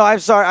 Oh, wait, no, I'm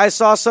sorry. I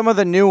saw some of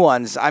the new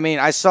ones. I mean,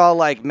 I saw,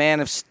 like,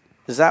 is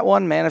that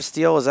one? Man of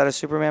Steel? Is that a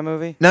Superman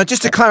movie? Now,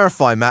 just to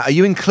clarify, Matt, are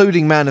you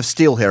including Man of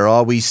Steel here, or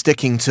are we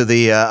sticking to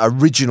the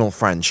original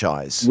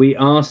franchise? We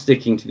are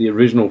sticking to the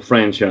original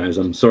franchise,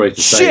 I'm sorry to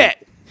say. Shit!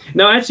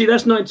 No, actually,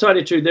 that's not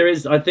entirely true.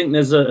 I think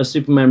there's a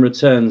Superman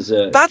Returns.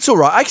 That's all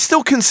right. I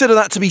still consider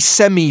that to be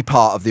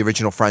semi-part of the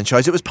original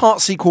franchise. It was part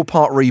sequel,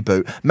 part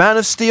reboot. Man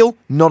of Steel,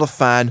 not a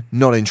fan,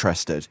 not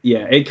interested.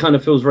 Yeah, it kind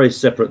of feels very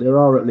separate. There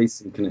are at least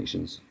some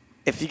connections.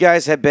 If you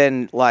guys had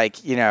been,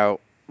 like, you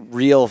know,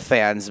 real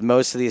fans,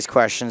 most of these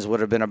questions would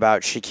have been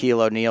about Shaquille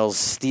O'Neal's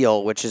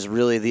Steel, which is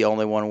really the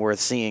only one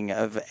worth seeing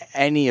of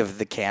any of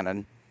the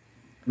canon.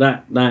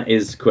 That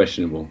is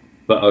questionable,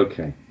 but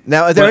okay.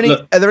 Now, are there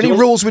Right, any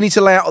rules we need to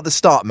lay out at the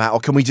start, Matt,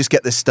 or can we just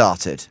get this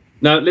started?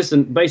 Now,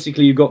 listen,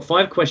 basically, you've got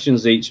 5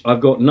 questions each.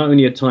 I've got not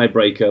only a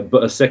tiebreaker,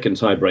 but a second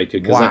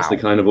tiebreaker, because that's the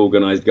kind of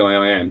organised guy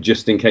I am,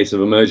 just in case of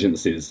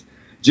emergencies.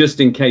 Just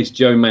in case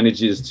Joe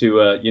manages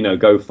to,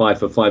 go 5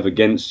 for 5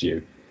 against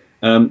you.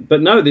 But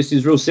no, this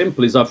is real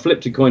simple. I've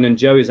flipped a coin, and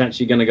Joe is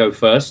actually going to go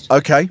first.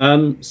 Okay.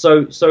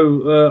 So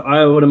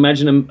I would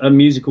imagine a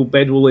musical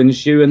bed will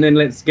ensue, and then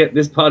let's get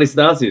this party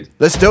started.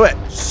 Let's do it.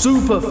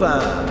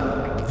 Superfan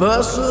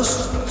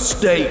versus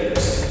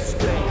Stapes.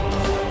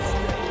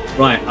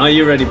 Right, are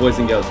you ready, boys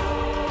and girls?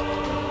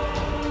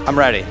 I'm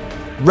ready.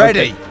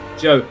 Ready. Okay.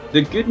 Joe,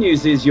 the good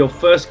news is your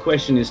first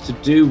question is to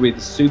do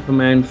with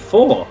Superman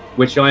 4,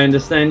 which I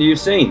understand you've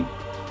seen.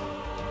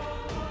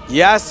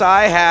 Yes,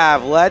 I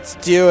have. Let's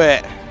do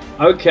it.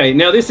 Okay,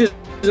 now this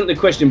isn't the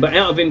question, but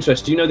out of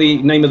interest, do you know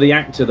the name of the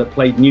actor that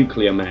played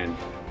Nuclear Man?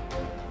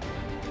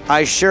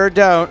 I sure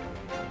don't.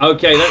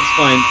 Okay, that's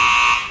fine.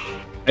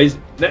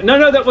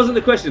 No, that wasn't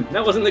the question.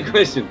 That wasn't the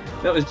question.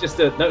 That was just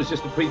a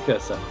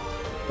precursor.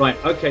 Right,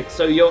 okay,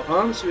 so your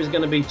answer is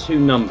going to be 2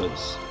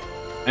 numbers.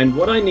 And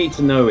what I need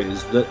to know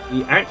is that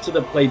the actor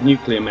that played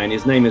Nuclear Man,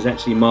 his name is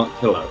actually Mark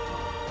Pillow.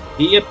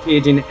 He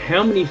appeared in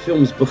how many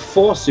films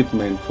before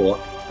Superman 4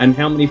 and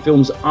how many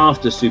films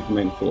after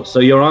Superman 4? So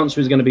your answer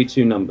is going to be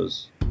 2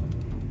 numbers.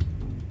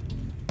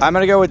 I'm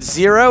going to go with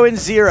 0 and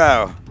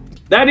 0.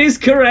 That is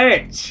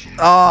correct.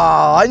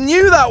 Ah, I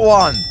knew that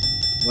one.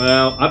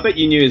 Well, I bet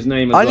you knew his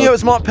name as well. I knew it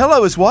was Mark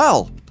Pillow as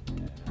well.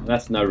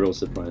 That's no real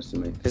surprise to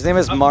me. His name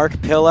is Mark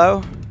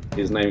Pillow?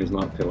 His name is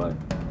Mark Pillow.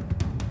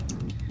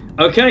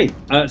 Okay,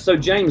 so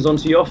James, on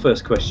to your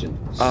first question.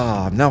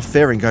 I'm now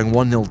fearing going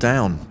 1-0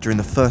 down during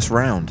the first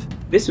round.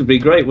 This would be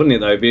great, wouldn't it,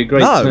 though? It'd be a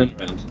great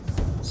turnaround.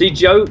 See,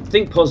 Joe,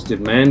 think positive,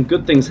 man.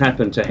 Good things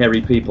happen to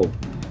hairy people.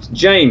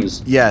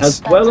 James, yes.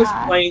 As well as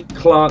playing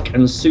Clark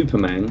and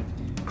Superman,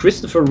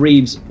 Christopher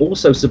Reeves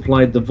also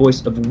supplied the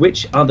voice of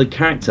which other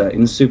character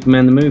in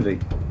Superman the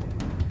movie?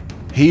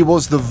 He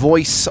was the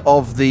voice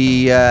of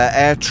the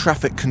Air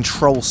Traffic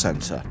Control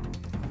Center.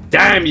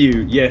 Damn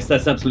you! Yes,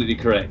 that's absolutely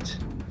correct.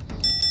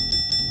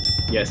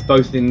 Yes,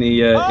 both in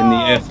the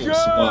Air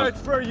Force One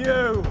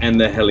and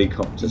the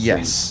helicopter.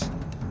 Yes. Scene.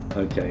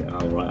 Okay.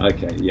 All right.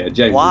 Okay. Yeah,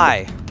 James.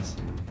 Why?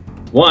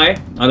 Why?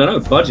 I don't know.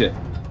 Budget.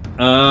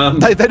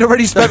 They'd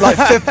already spent like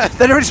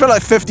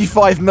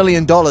 $55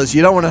 million.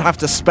 You don't want to have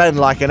to spend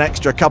like an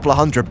extra couple of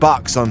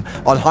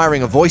 $100 on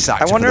hiring a voice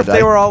actor. I wonder if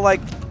they were all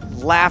like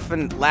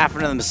laughing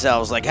to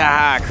themselves, like,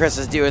 ha, Chris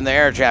is doing the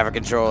air traffic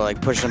control,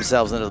 like pushing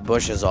themselves into the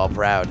bushes, all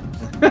proud.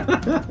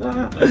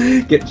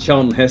 Get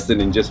Charlton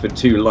Heston in just for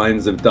 2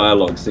 lines of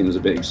dialogue seems a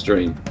bit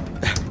extreme.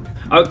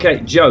 Okay,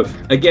 Joe.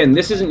 Again,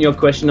 this isn't your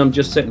question. I'm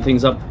just setting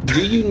things up.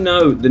 Do you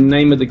know the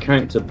name of the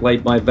character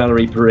played by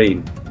Valerie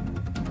Perrine?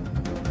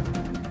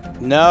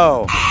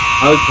 No.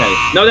 Okay.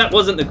 No, that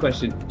wasn't the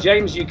question.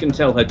 James, you can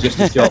tell her just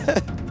as job.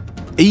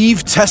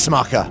 Eve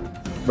Tessmacher.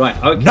 Right,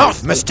 okay.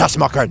 North, Miss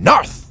Tessmacher,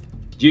 north!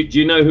 Do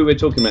you know who we're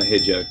talking about here,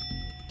 Joe?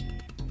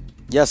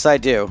 Yes, I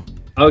do.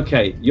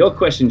 Okay, your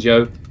question,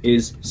 Joe,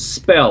 is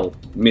spell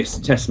Miss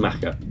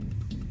Tessmacher.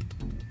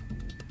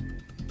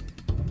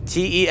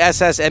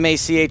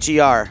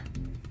 Tessmacher.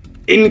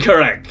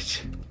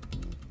 Incorrect.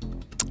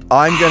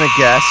 I'm going to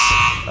guess,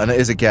 and it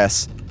is a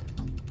guess,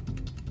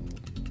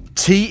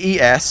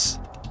 T-E-S,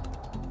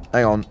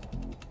 hang on,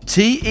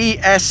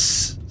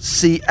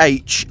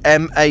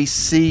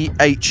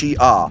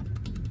 T-E-S-C-H-M-A-C-H-E-R.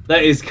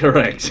 That is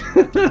correct.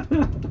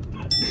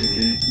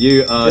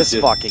 You are This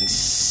fucking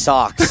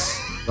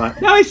sucks.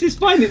 Right. No, it's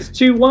fine. It's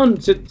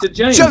 2-1 to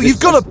James. Joe, you've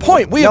got a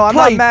point. I'm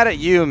not mad at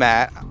you,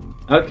 Matt.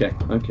 Okay.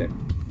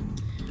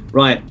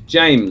 Right,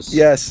 James.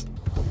 Yes.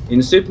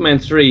 In Superman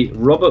 3,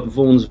 Robert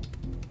Vaughn's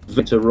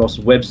Victor Ross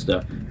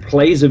Webster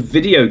plays a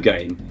video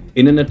game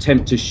in an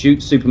attempt to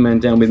shoot Superman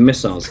down with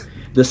missiles.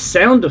 The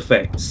sound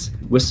effects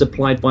were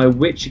supplied by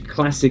which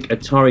classic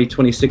Atari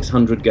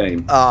 2600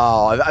 game?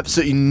 Oh, I've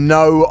absolutely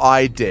no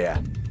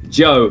idea.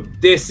 Joe,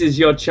 this is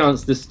your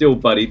chance to steal,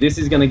 buddy. This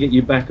is going to get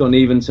you back on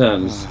even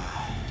terms.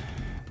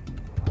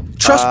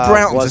 Trust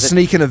Brown to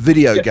sneak in a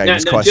video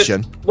games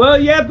question. Well,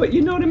 yeah, but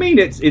you know what I mean.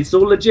 It's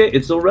all legit.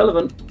 It's all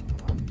relevant.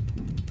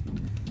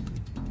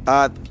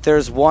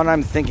 There's one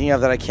I'm thinking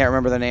of that I can't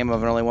remember the name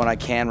of, and only one I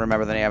can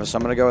remember the name of. So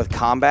I'm going to go with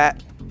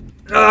Combat.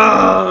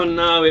 Oh,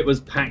 no, it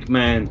was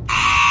Pac-Man.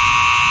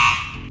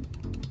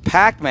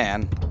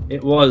 Pac-Man?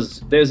 It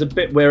was. There's a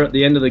bit where at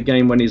the end of the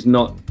game when he's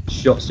not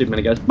shot Superman,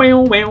 he goes,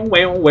 wow, wow,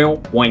 wow,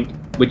 wow, wank,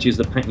 which is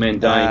the Pac-Man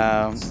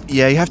dying.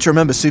 Yeah, you have to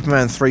remember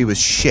Superman 3 was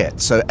shit,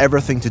 so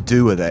everything to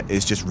do with it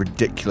is just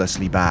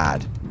ridiculously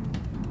bad.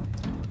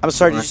 I'm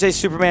sorry, did you say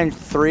Superman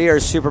 3 or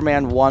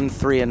Superman 1,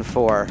 3, and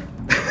 4?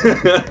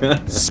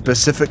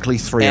 Specifically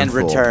 3 and 4.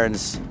 And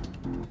Returns.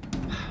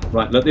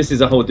 Right, look, this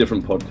is a whole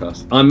different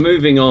podcast. I'm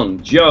moving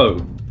on.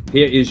 Joe,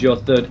 here is your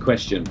third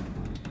question.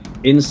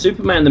 In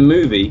Superman the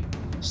movie,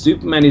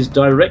 Superman is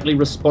directly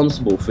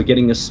responsible for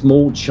getting a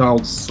small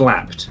child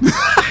slapped.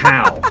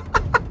 How?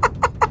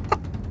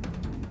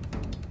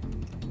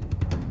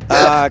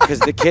 Because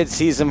the kid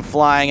sees him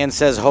flying and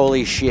says,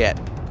 "Holy shit."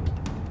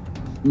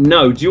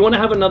 No, do you want to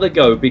have another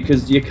go?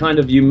 Because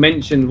you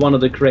mentioned one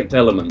of the correct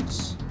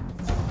elements.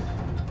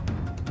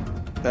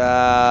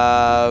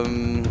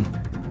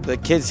 The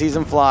kid sees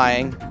him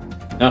flying.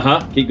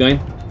 Keep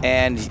going.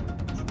 And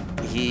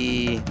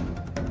he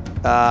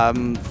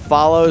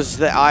follows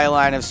the eye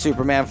line of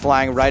Superman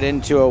flying right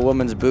into a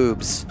woman's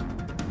boobs.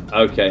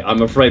 Okay,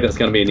 I'm afraid that's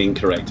going to be an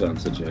incorrect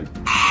answer, Joe.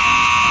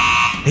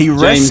 He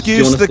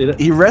rescues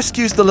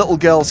the little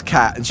girl's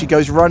cat, and she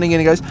goes running in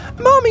and goes,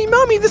 "Mommy,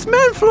 Mommy, this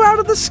man flew out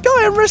of the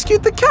sky and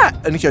rescued the cat."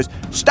 And he goes,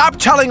 "Stop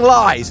telling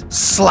lies!"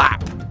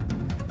 Slap.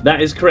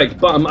 That is correct,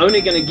 but I'm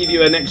only going to give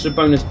you an extra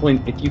bonus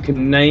point if you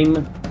can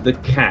name the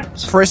cat.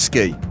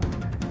 Frisky.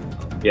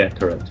 Yeah,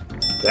 correct.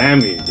 Damn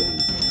you,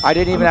 James. I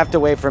didn't even have to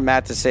wait for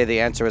Matt to say the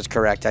answer was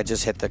correct. I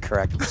just hit the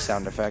correct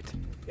sound effect.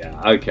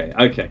 Yeah, okay.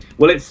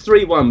 Well, it's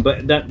 3-1,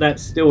 but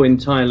that's still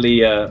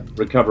entirely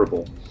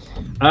recoverable.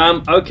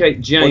 Okay,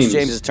 James. Well, it's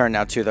James's turn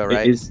now too, though,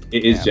 right?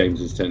 It is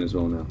James's turn as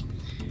well now.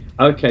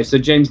 Okay, so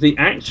James, the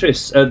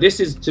actress, this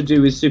is to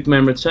do with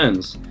Superman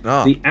Returns.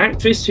 The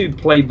actress who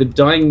played the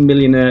dying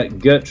millionaire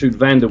Gertrude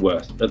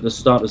Vanderwerth at the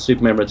start of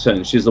Superman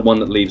Returns, she's the one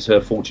that leaves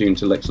her fortune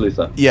to Lex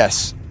Luthor.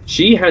 Yes.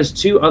 She has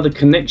 2 other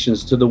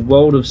connections to the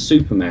world of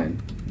Superman.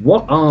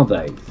 What are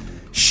they?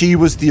 She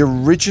was the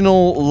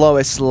original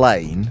Lois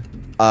Lane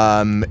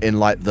in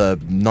like the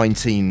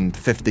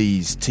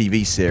 1950s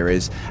TV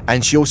series,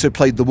 and she also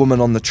played the woman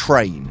on the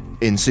train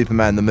in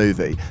Superman the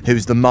movie,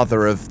 who's the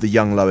mother of the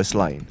young Lois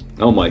Lane.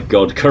 Oh my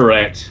God,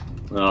 correct.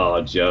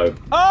 Oh, Joe.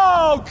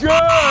 Oh,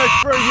 good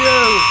for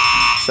you.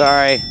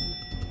 Sorry.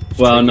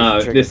 Well,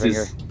 no, this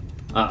is.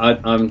 I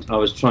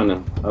was trying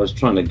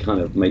to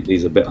kind of make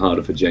these a bit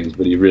harder for James,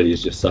 but he really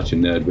is just such a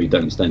nerd. We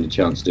don't stand a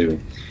chance, do we?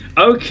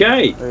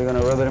 Okay. Are you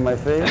gonna rub it in my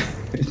face?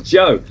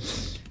 Joe,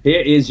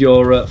 here is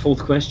your 4th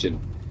question.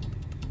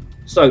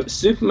 So,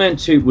 Superman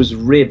 2 was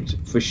ribbed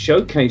for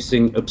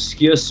showcasing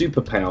obscure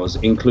superpowers,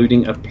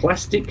 including a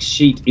plastic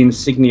sheet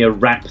insignia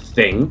wrap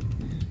thing,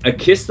 a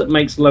kiss that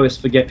makes Lois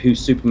forget who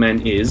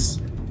Superman is,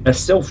 a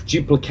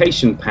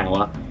self-duplication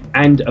power,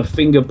 and a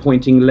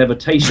finger-pointing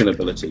levitation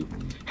ability.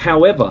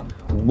 However,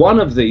 one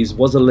of these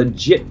was a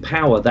legit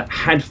power that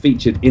had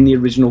featured in the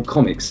original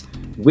comics.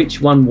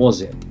 Which one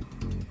was it?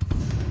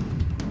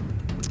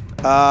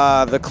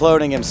 The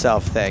cloning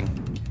himself thing.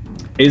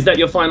 Is that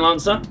your final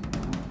answer?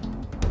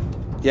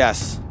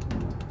 Yes.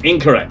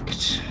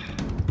 Incorrect.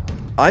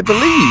 I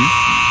believe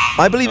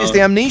it's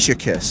the amnesia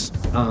kiss.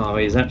 Oh,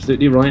 he's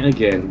absolutely right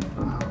again.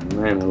 Oh,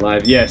 man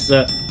alive. Yes,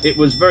 it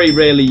was very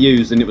rarely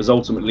used, and it was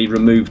ultimately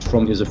removed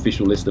from his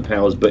official list of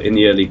powers, but in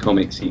the early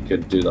comics he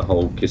could do the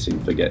whole kiss and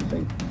forget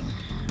thing.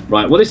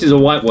 Right, well, this is a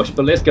whitewash,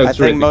 but let's go through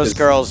it. I think most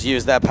girls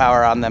use that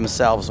power on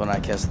themselves when I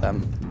kiss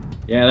them.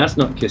 Yeah, that's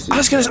not kissing.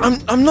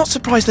 I'm not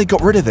surprised they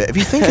got rid of it. If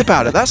you think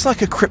about it, that's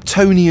like a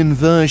Kryptonian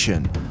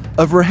version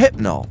of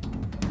Rohypnol.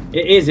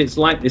 It is. It's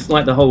like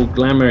the whole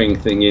glamoring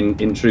thing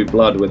in True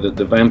Blood, where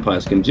the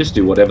vampires can just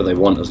do whatever they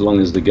want as long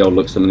as the girl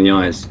looks them in the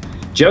eyes.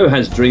 Joe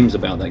has dreams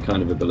about that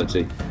kind of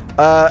ability.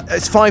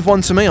 It's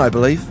 5-1 to me, I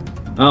believe.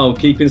 Oh,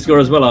 keeping score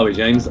as well, are we,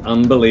 James?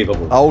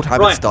 Unbelievable. Old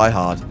habits die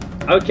hard.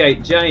 Okay,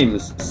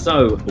 James.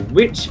 So,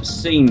 which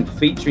scene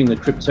featuring the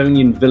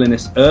Kryptonian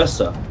villainess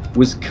Ursa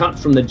was cut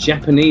from the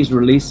Japanese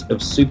release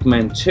of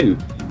Superman 2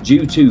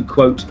 due to,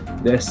 quote,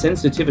 their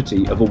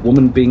sensitivity of a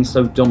woman being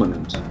so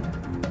dominant?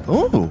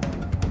 Oh,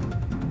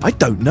 I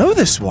don't know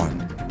this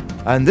one.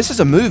 And this is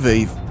a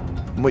movie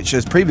which,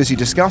 as previously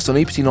discussed on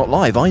EPT Not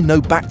Live, I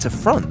know back to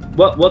front.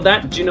 Well,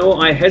 that, do you know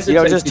what? I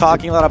hesitated. Just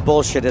talking a lot of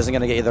bullshit isn't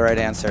going to get you the right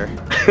answer.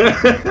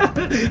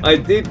 I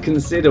did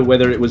consider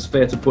whether it was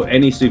fair to put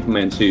any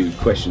Superman 2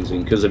 questions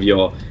in because of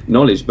your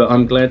knowledge, but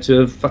I'm glad to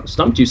have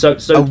stumped you. So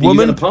a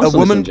woman, pass on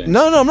this one, James?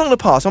 No, I'm not going to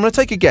pass. I'm going to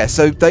take a guess.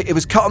 So it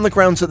was cut on the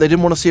grounds that they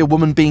didn't want to see a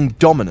woman being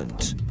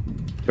dominant.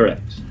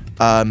 Correct.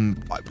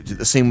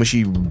 The scene where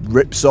she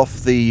rips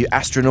off the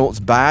astronaut's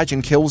badge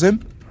and kills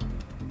him?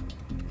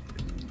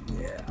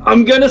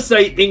 I'm going to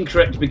say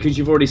incorrect because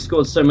you've already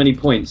scored so many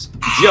points.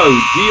 Joe,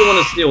 do you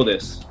want to steal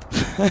this?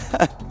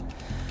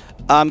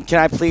 Can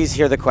I please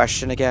hear the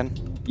question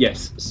again?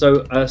 Yes.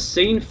 So a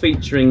scene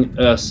featuring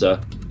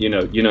Ursa, you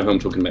know who I'm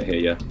talking about here,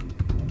 yeah?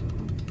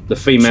 The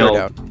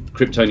female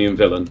Kryptonian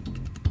villain.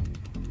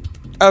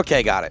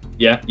 Okay, got it.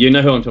 Yeah, you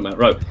know who I'm talking about,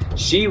 right?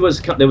 She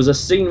was cut. There was a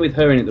scene with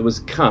her in it that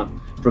was cut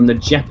from the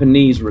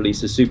Japanese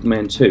release of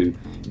Superman 2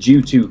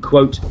 due to,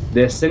 quote,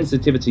 their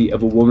sensitivity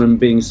of a woman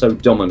being so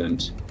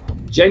dominant.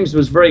 James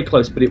was very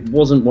close, but it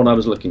wasn't what I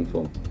was looking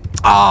for.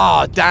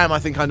 Ah, damn, I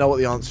think I know what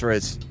the answer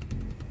is.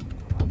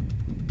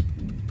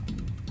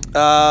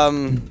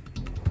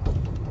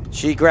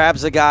 She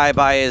grabs a guy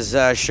by his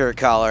shirt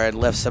collar and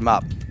lifts him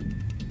up.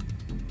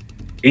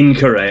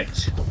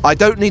 Incorrect. I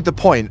don't need the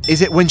point.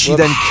 Is it when she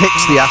then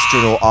kicks the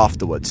astronaut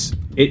afterwards?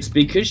 It's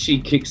because she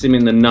kicks him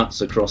in the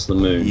nuts across the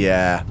moon.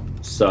 Yeah.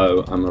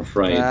 So, I'm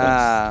afraid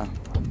that's...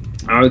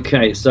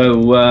 Okay,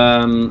 so,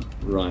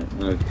 right,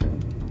 okay.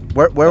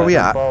 Where are we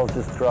at?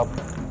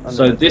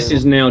 So this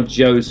is now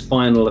Joe's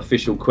final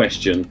official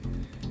question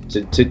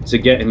to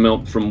get him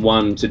up from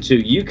 1 to 2.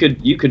 You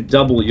could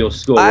double your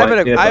score. I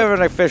have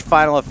an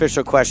final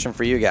official question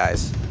for you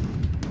guys.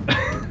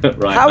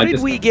 Right. How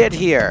did we get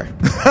here?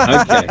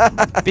 Okay.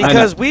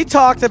 Because we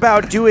talked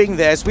about doing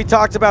this. We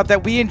talked about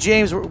that me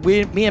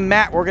and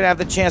Matt were going to have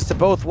the chance to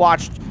both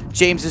watch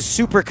James's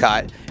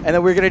Supercut, and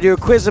then we're going to do a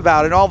quiz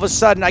about it. And all of a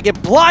sudden, I get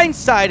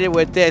blindsided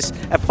with this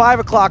at 5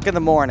 o'clock in the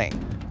morning.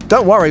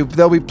 Don't worry,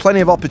 there'll be plenty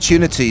of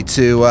opportunity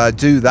to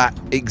do that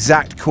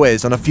exact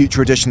quiz on a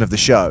future edition of the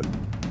show.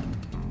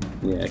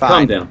 Yeah,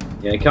 calm down.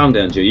 Yeah, calm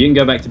down, Joe. You can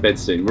go back to bed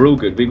soon. We're all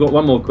good. We've got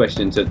one more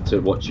question to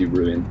watch you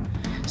ruin.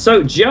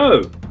 So,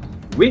 Joe,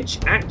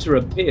 which actor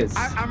appears...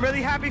 I'm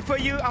really happy for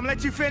you. I'm going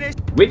to let you finish.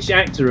 Which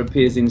actor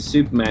appears in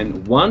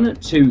Superman 1,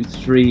 2,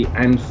 3,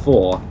 and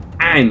 4,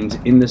 and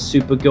in the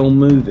Supergirl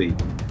movie?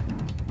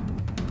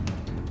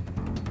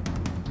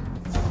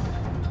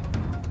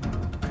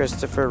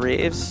 Christopher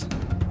Reeves.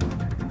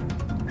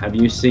 Have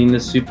you seen the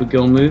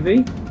Supergirl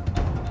movie?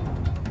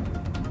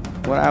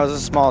 When I was a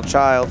small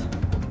child.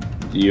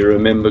 Do you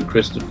remember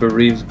Christopher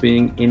Reeves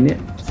being in it?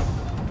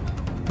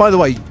 By the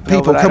way,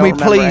 people, can we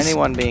please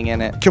anyone being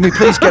in it? Can we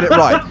please get it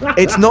right?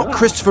 It's not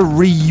Christopher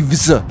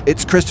Reeves.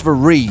 It's Christopher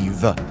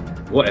Reeve.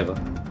 Whatever.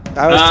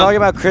 I was talking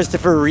about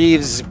Christopher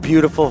Reeve's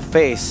beautiful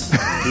face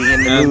being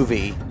in the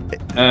movie.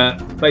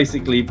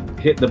 Basically,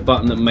 hit the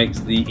button that makes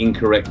the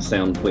incorrect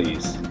sound,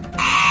 please.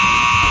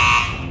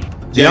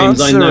 The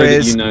James, answer I know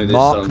is that you know this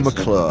Mark answer.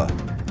 McClure.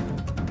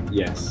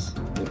 Yes,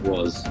 it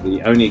was.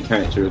 The only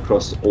character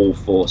across all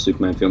 4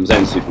 Superman films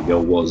and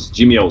Supergirl was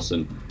Jimmy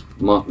Olsen,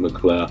 Mark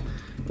McClure.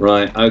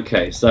 Right,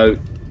 okay, so,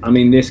 I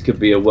mean, this could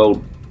be a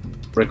world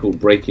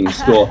record-breaking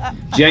score.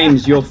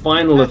 James, your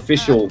final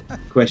official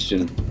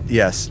question.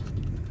 Yes.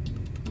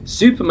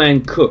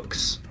 Superman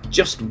cooks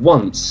just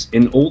once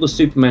in all the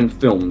Superman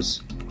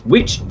films.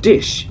 Which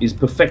dish is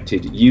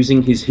perfected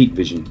using his heat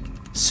vision?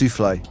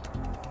 Souffle.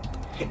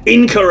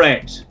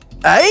 Incorrect.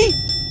 Eh?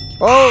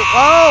 Whoa,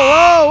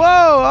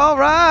 all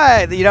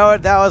right. You know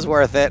what? That was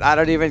worth it. I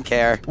don't even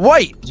care.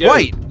 Wait.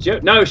 Joe,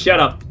 no, shut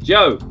up.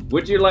 Joe,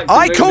 would you like to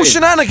I move call in?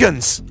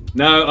 shenanigans.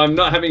 No, I'm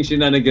not having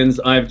shenanigans.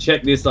 I've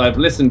checked this. I've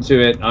listened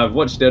to it. I've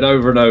watched it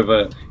over and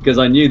over because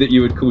I knew that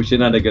you would call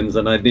shenanigans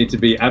and I'd need to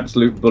be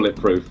absolute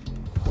bulletproof.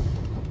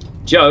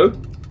 Joe,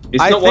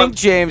 it's not think,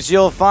 James,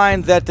 you'll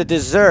find that the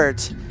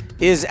dessert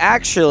is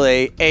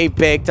actually a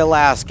baked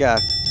Alaska.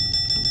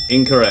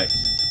 Incorrect.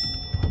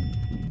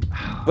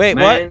 Wait,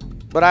 Man. what?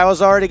 But I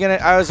was already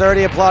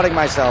applauding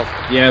myself.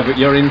 Yeah, but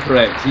you're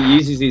incorrect. He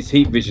uses his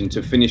heat vision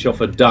to finish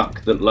off a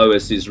duck that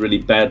Lois is really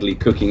badly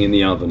cooking in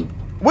the oven.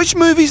 Which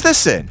movie's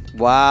this in?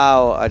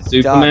 Wow, a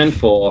Superman duck.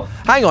 4.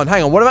 Hang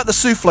on. What about the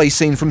souffle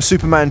scene from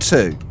Superman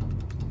 2?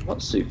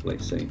 What souffle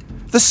scene?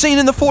 The scene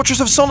in the Fortress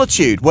of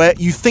Solitude where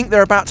you think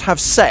they're about to have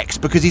sex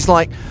because he's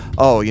like,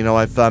 oh, you know,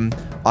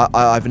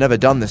 I've never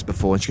done this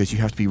before. And she goes, you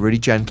have to be really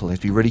gentle, you have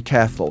to be really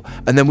careful.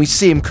 And then we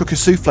see him cook a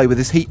souffle with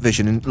his heat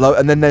vision.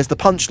 And then there's the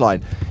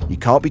punchline. You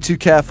can't be too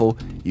careful.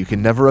 You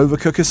can never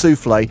overcook a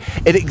souffle.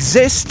 It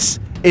exists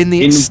in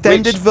the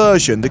extended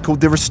version. They're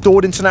called the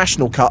Restored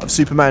International Cut of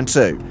Superman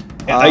 2.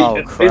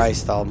 Oh,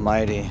 Christ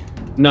almighty.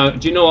 No,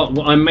 do you know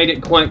what? I made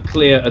it quite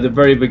clear at the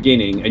very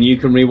beginning, and you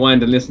can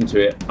rewind and listen to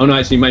it. Oh, no,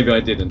 actually, maybe I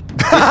didn't.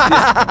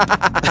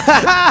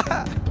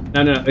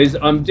 No.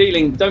 I'm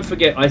dealing. Don't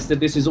forget, I said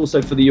this is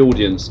also for the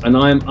audience, and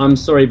I'm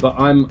sorry, but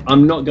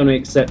I'm not going to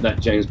accept that,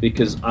 James,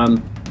 because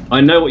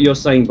I know what you're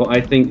saying, but I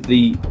think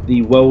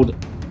the world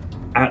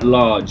at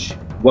large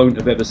won't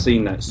have ever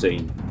seen that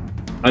scene.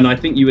 And I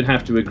think you would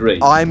have to agree.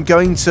 I'm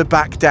going to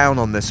back down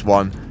on this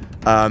one,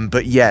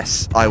 but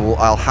yes,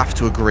 I'll have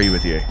to agree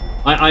with you.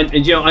 I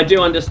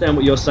do understand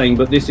what you're saying,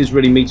 but this is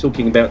really me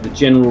talking about the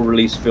general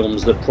release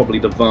films that probably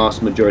the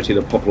vast majority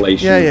of the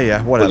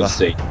population whatever. will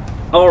see.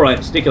 All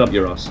right, stick it up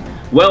your ass.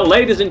 Well,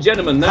 ladies and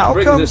gentlemen, that How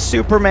brings come us...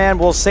 Superman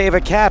will save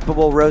a cat but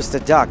will roast a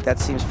duck? That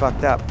seems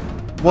fucked up.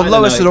 Well,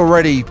 Lois had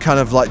already kind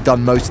of like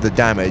done most of the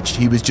damage.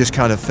 He was just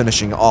kind of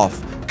finishing it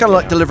off, kind of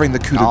like delivering the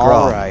coup de grace.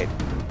 All right.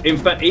 In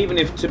fact, even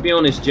if, to be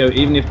honest, Joe,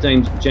 even if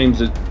James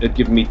had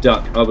given me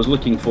duck, I was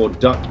looking for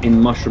duck in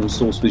mushroom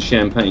sauce with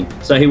champagne.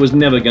 So he was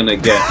never going to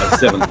get a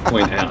 7th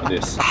point out of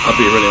this. I'll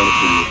be really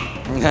honest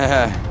with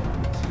you.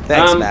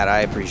 Thanks, Matt.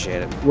 I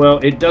appreciate it. Well,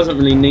 it doesn't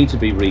really need to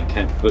be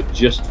recapped, but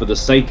just for the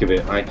sake of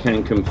it, I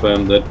can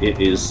confirm that it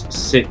is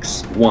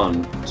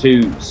 6-1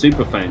 to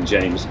Superfan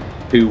James,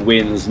 who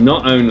wins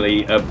not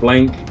only a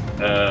blank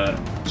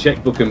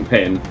checkbook and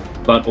pen,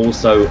 but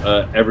also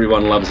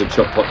Everyone Loves a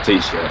Chop Pot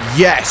t-shirt.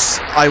 Yes,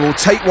 I will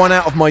take one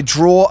out of my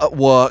drawer at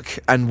work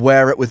and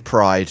wear it with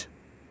pride.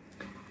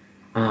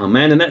 Oh,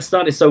 man, and that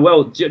started so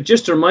well.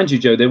 Just to remind you,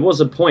 Joe, there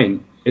was a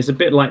point. It's a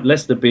bit like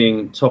Leicester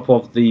being top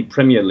of the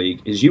Premier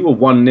League. Is you were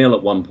 1-0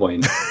 at one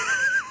point,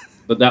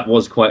 but that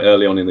was quite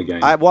early on in the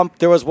game.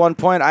 There was one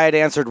point I had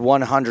answered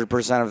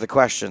 100% of the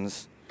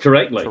questions.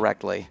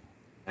 Correctly.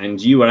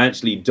 And you were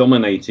actually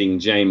dominating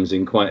James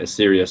in quite a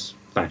serious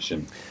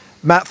fashion.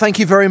 Matt, thank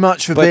you very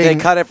much for But being...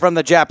 they cut it from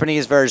the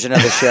Japanese version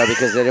of the show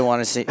because they didn't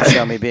want to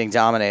show me being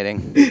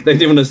dominating. They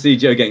didn't want to see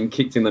Joe getting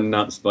kicked in the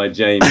nuts by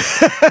James.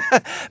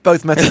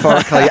 Both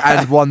metaphorically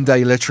and one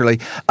day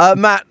literally.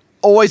 Matt,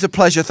 always a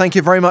pleasure. Thank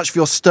you very much for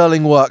your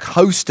sterling work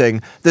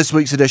hosting this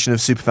week's edition of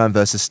Superfan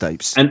vs.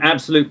 Stapes. An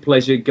absolute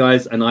pleasure,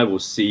 guys, and I will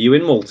see you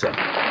in Malta.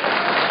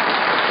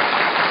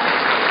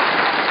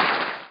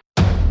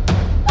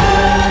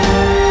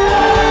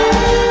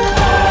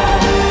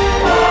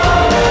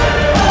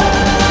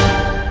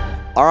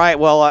 All right,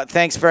 well,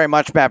 thanks very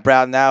much, Matt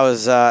Broughton. That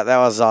was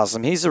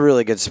awesome. He's a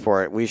really good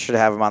sport. We should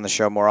have him on the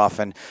show more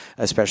often,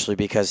 especially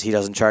because he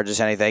doesn't charge us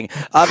anything.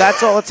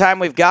 That's all the time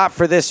we've got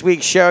for this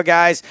week's show,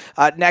 guys.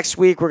 Next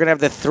week, we're going to have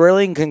the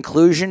thrilling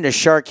conclusion to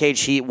Shark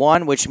Cage Heat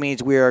 1, which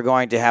means we are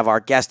going to have our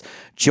guest,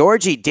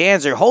 Georgie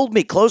Danzer. Hold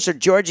me closer.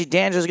 Georgie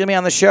Danzer is going to be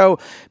on the show.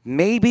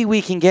 Maybe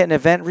we can get an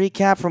event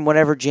recap from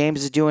whatever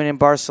James is doing in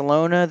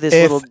Barcelona, this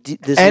little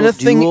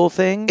duel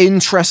thing.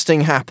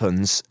 Interesting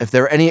happens, if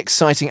there are any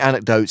exciting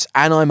anecdotes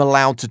and I'm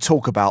allowed to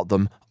talk about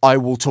them, I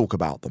will talk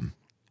about them.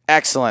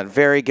 Excellent.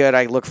 Very good.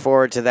 I look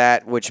forward to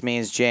that, which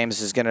means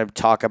James is going to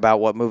talk about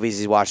what movies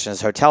he's watched in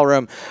his hotel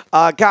room.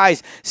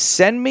 Guys,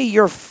 send me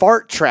your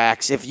fart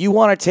tracks. If you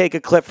want to take a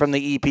clip from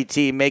the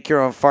EPT, make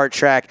your own fart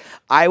track.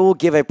 I will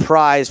give a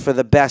prize for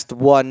the best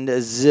one.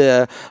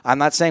 I'm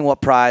not saying what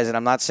prize, and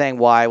I'm not saying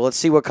why. Let's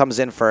see what comes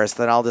in first,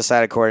 then I'll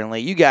decide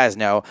accordingly. You guys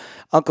know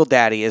Uncle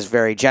Daddy is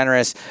very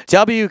generous.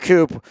 W.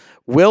 Coop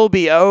will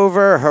be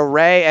over.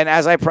 Hooray. And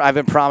as I've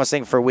been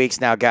promising for weeks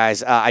now,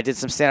 guys, I did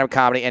some stand-up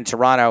comedy in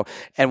Toronto,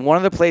 and one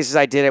of the places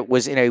I did it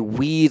was in a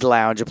weed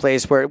lounge, a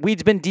place where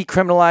weed's been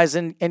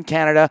decriminalized in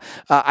Canada.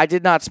 I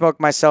did not smoke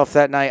myself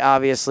that night,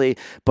 obviously,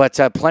 but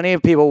plenty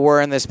of people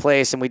were in this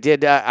place, and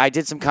I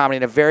did some comedy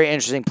in a very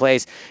interesting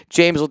place.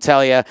 James will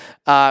tell you.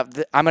 I'm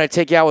going to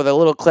take you out with a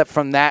little clip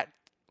from that,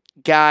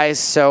 guys.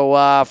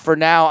 So for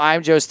now,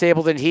 I'm Joe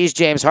Stapleton. He's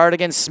James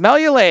Hardigan. Smell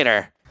you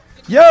later.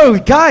 Yo,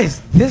 guys,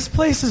 this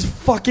place is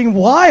fucking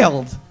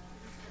wild.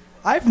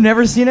 I've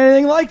never seen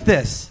anything like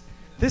this.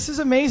 This is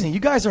amazing. You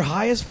guys are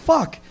high as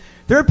fuck.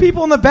 There are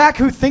people in the back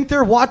who think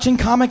they're watching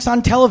comics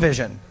on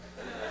television.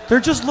 They're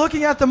just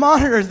looking at the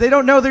monitors. They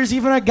don't know there's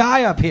even a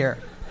guy up here.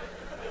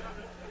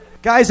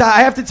 Guys,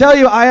 I have to tell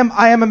you, I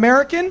am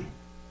American.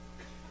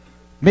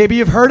 Maybe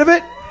you've heard of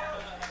it.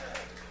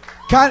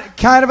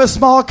 Kind of a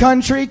small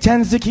country,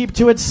 tends to keep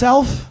to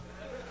itself.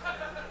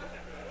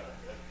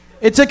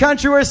 It's a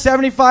country where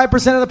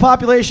 75% of the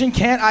population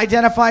can't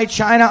identify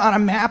China on a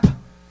map.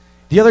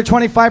 The other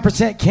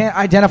 25% can't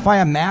identify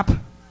a map.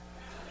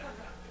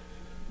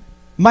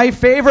 My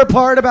favorite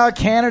part about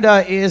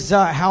Canada is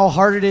how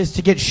hard it is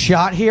to get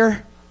shot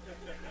here.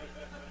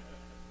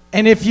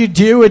 And if you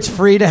do, it's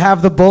free to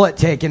have the bullet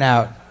taken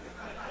out.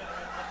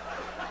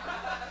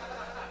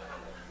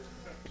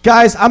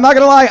 Guys, I'm not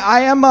going to lie.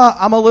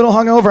 I'm a little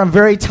hungover. I'm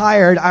very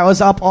tired. I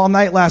was up all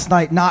night last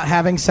night not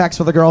having sex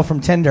with a girl from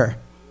Tinder.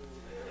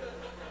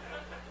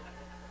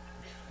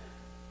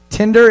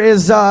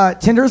 Tinder's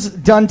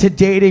done to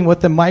dating what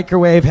the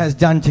microwave has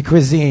done to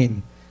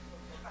cuisine.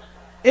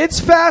 It's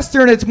faster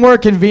and it's more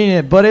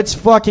convenient, but it's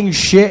fucking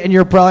shit and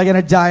you're probably going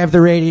to die of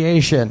the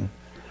radiation.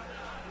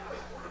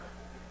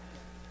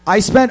 I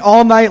spent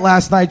all night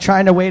last night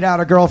trying to wait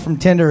out a girl from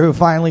Tinder who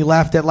finally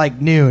left at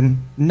like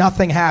noon.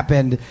 Nothing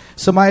happened.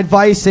 So my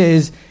advice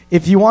is,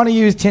 if you want to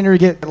use Tinder to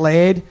get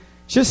laid,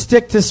 just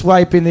stick to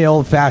swiping the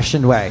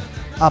old-fashioned way,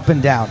 up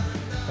and down.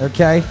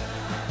 Okay?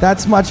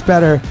 That's much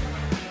better.